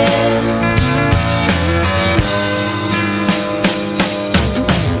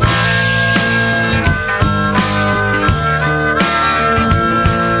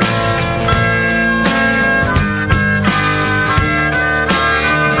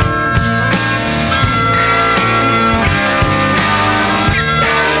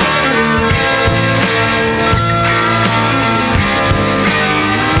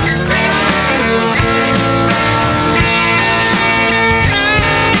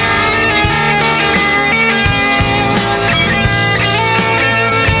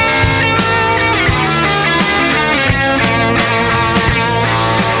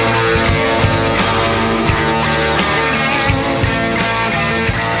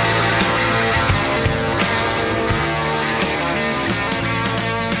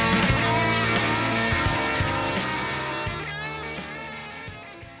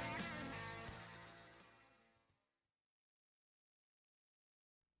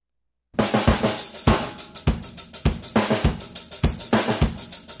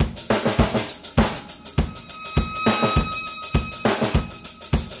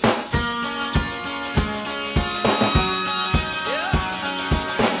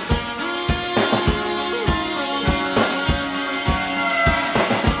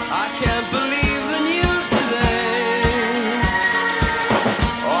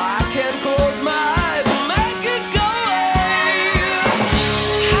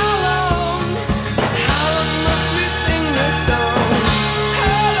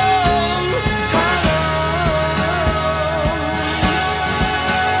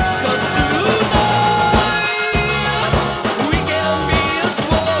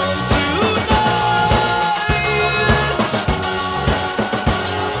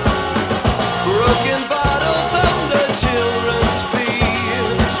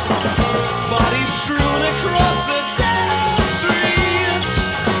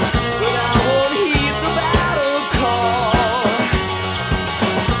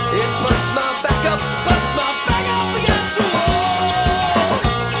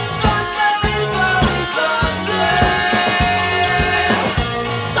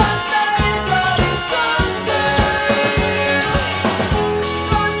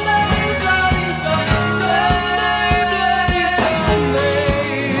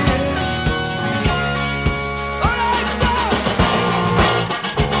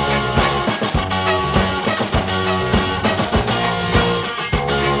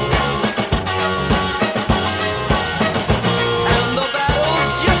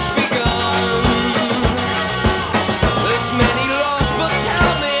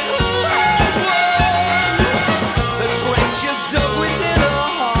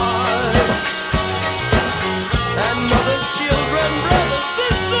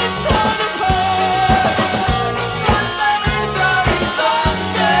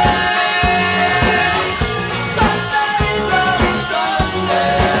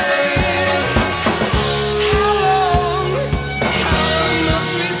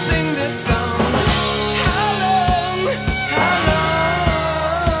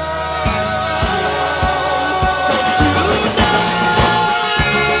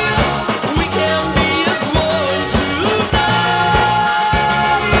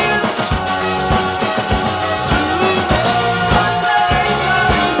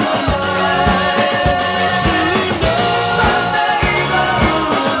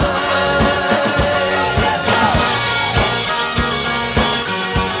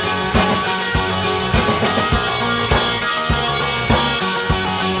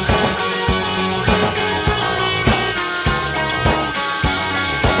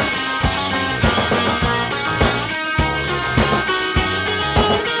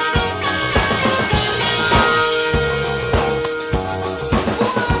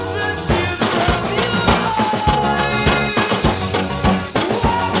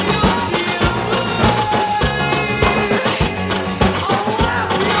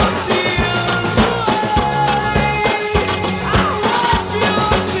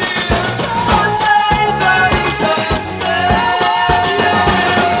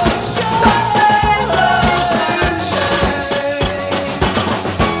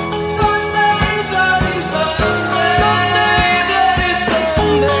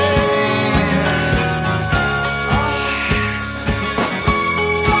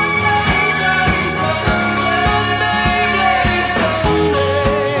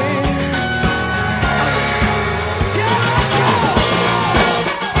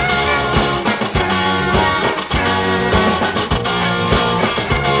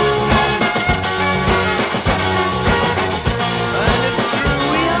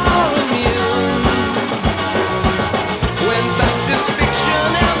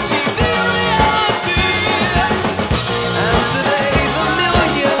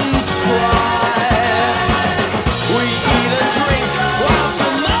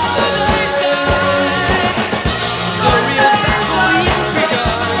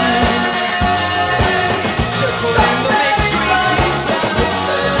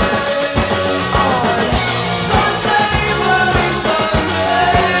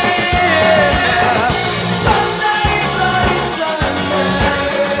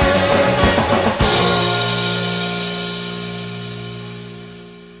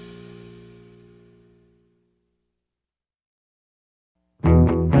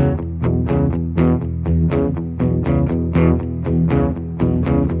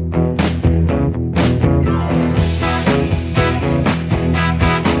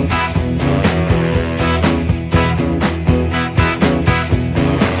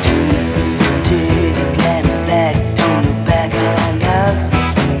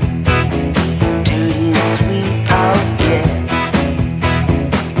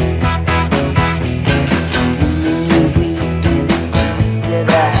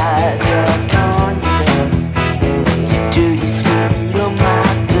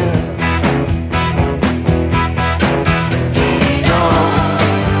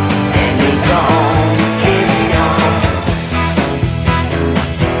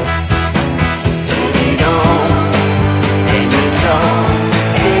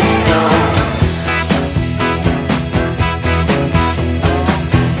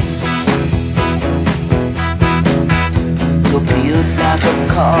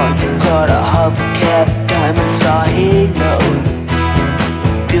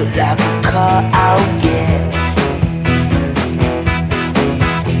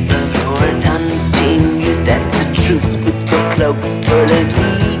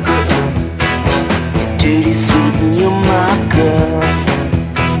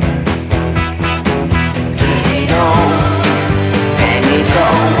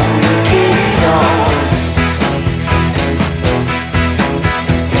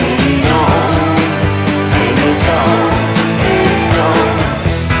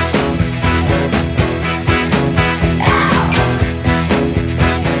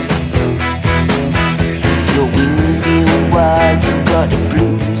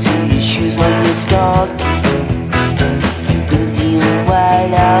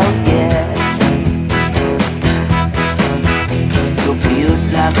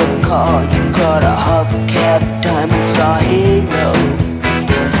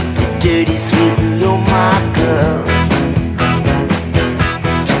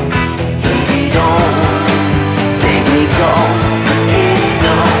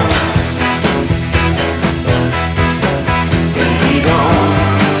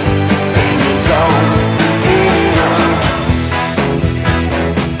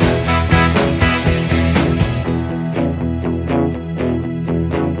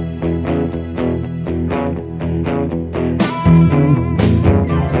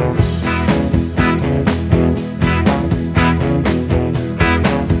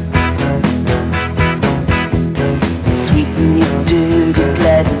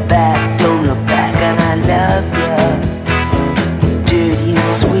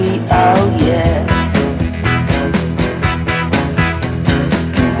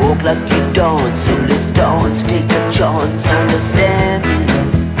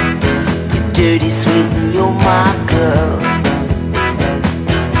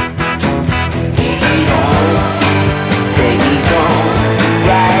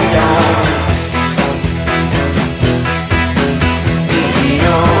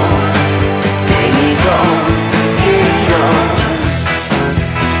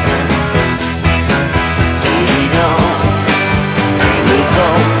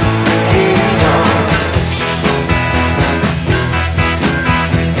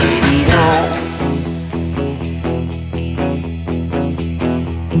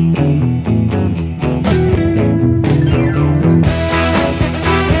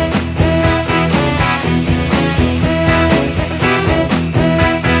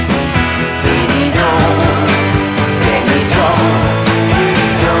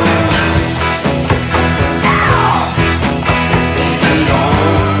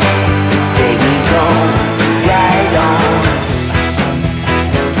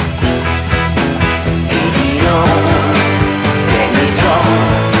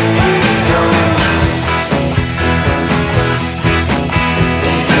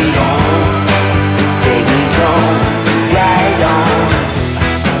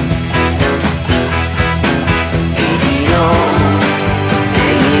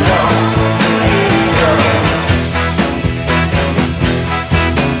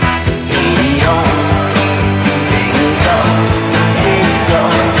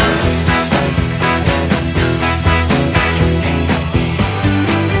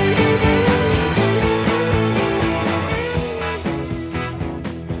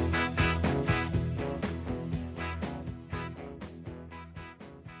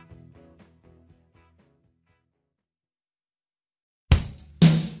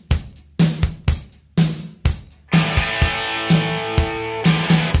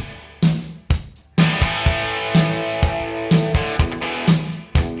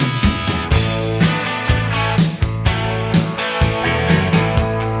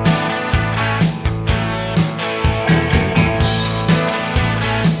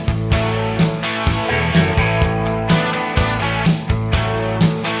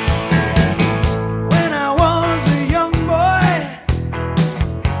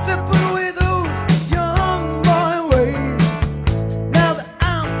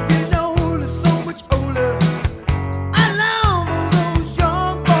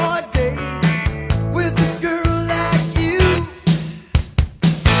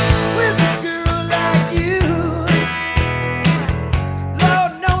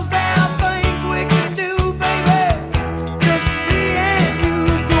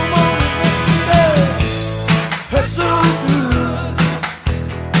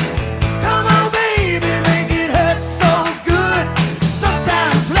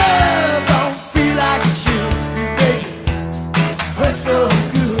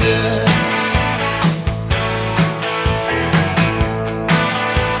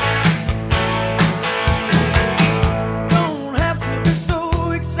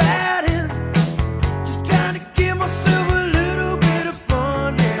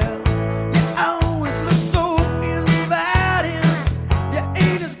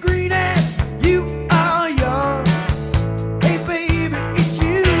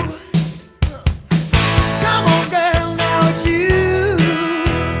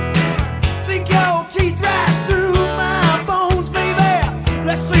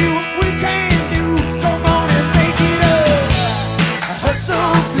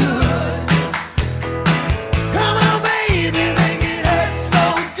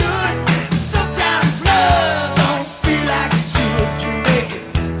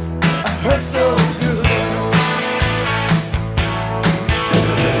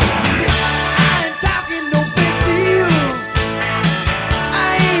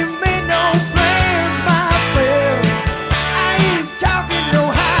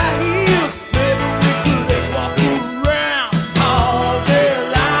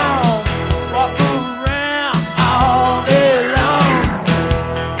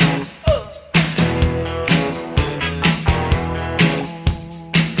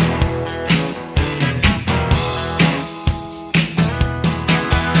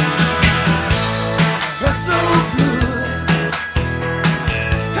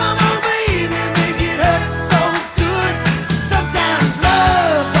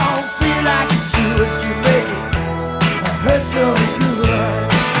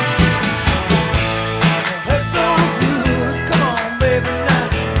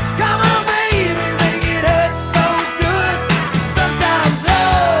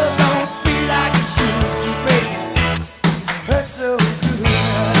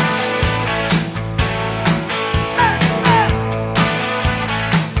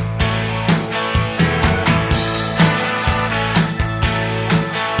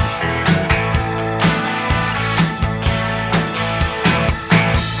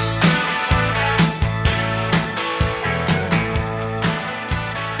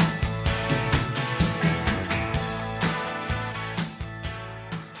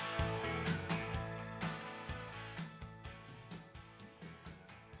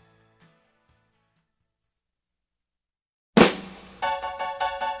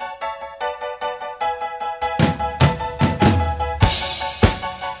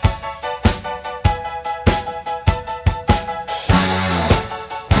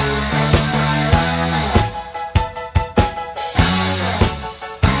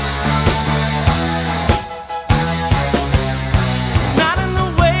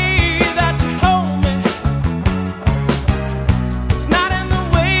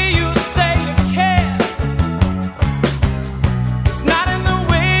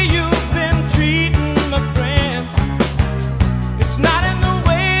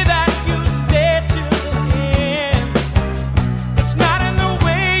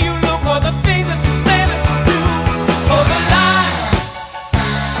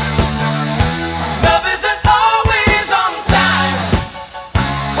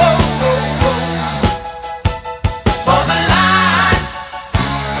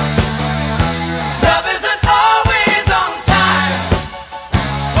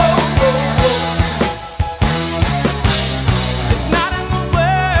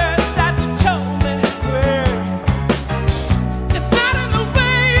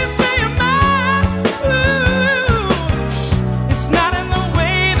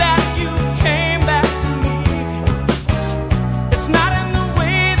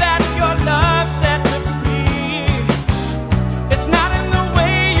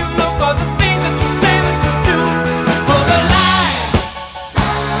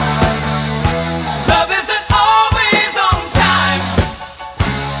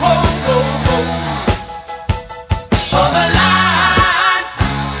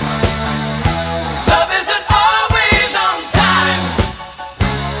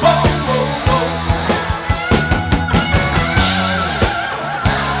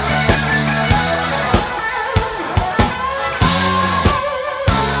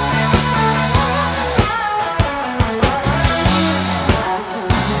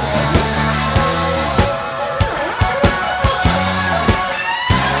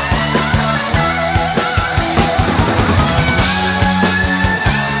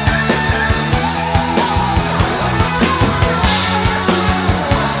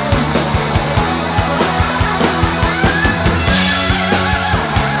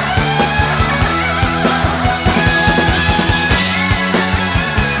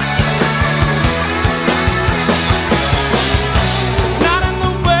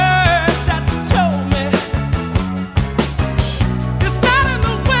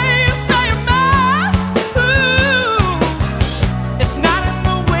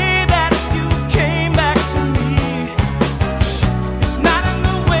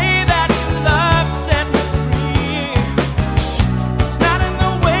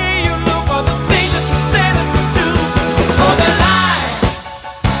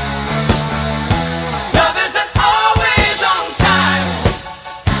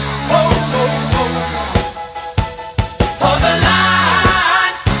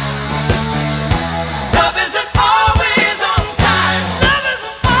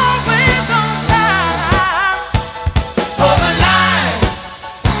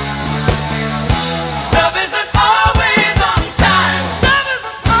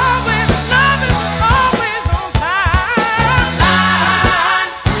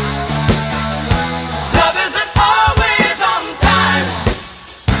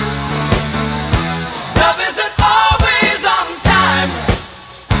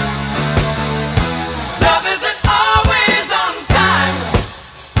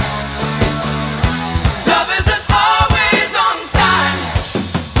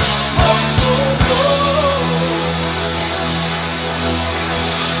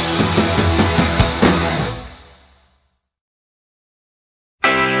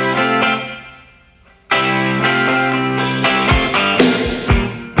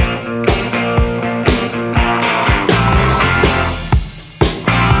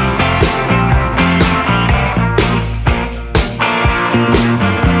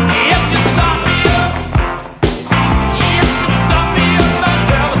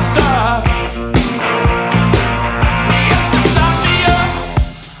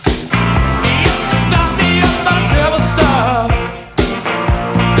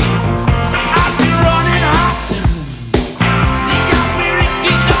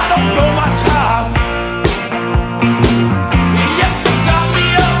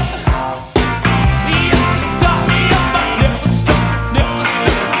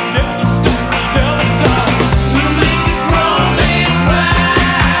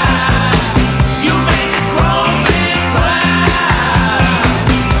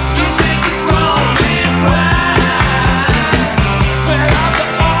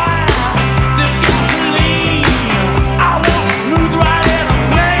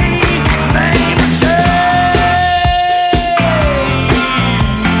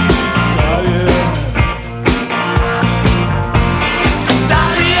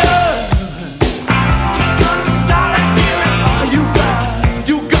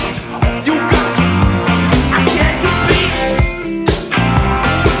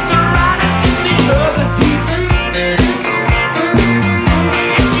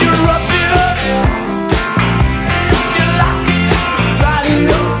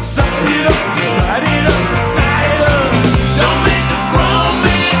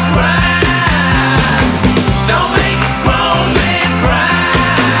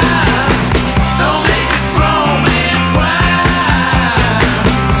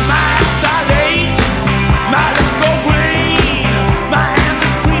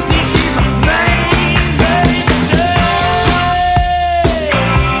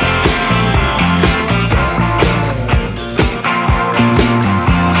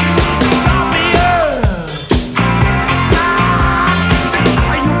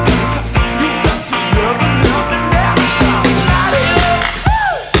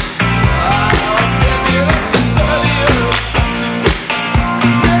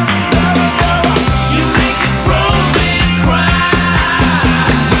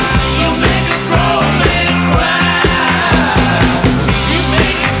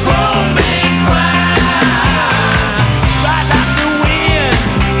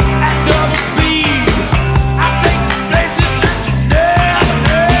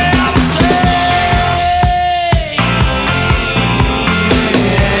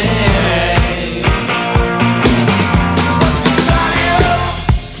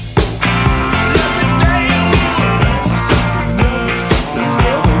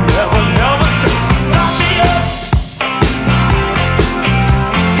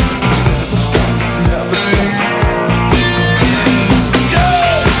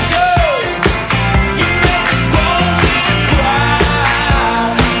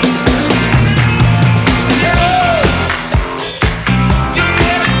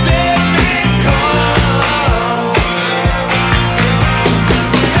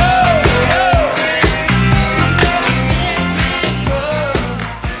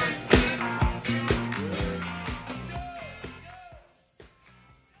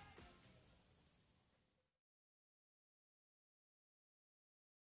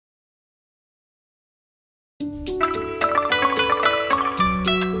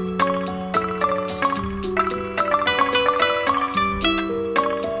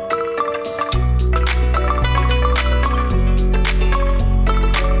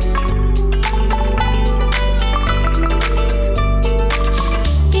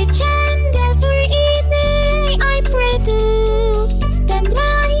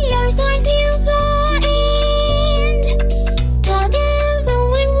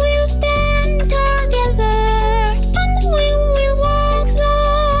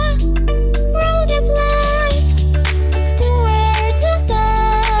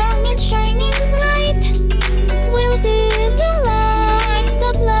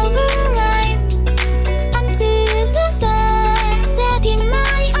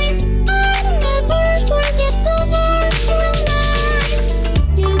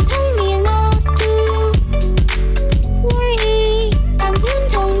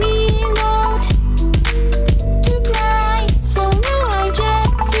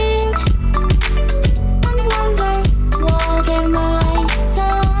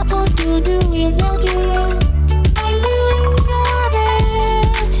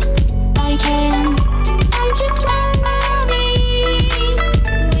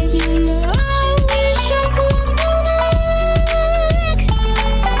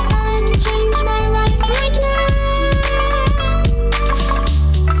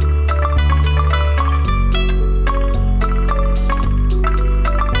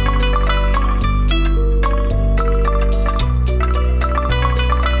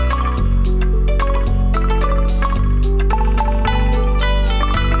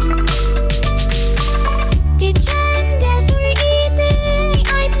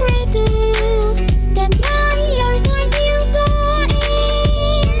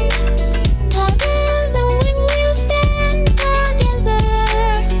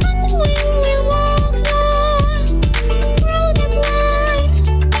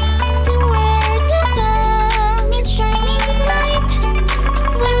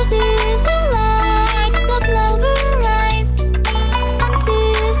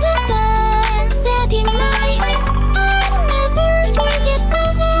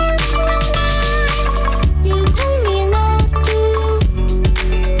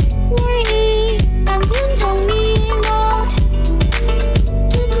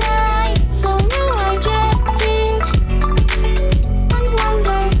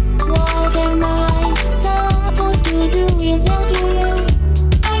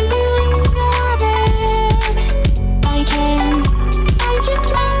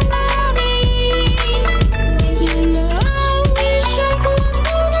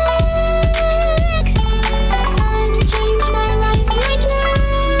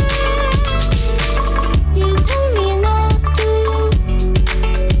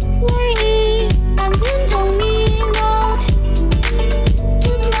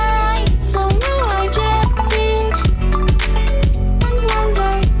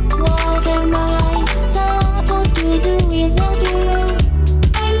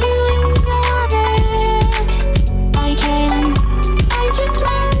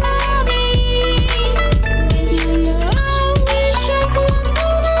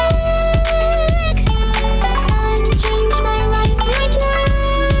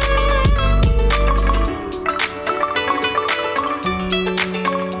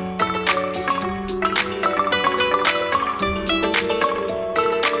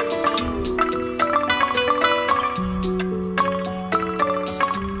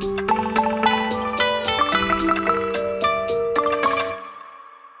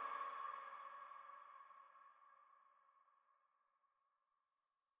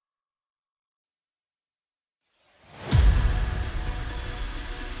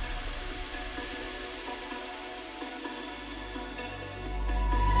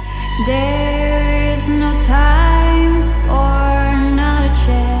 There is no time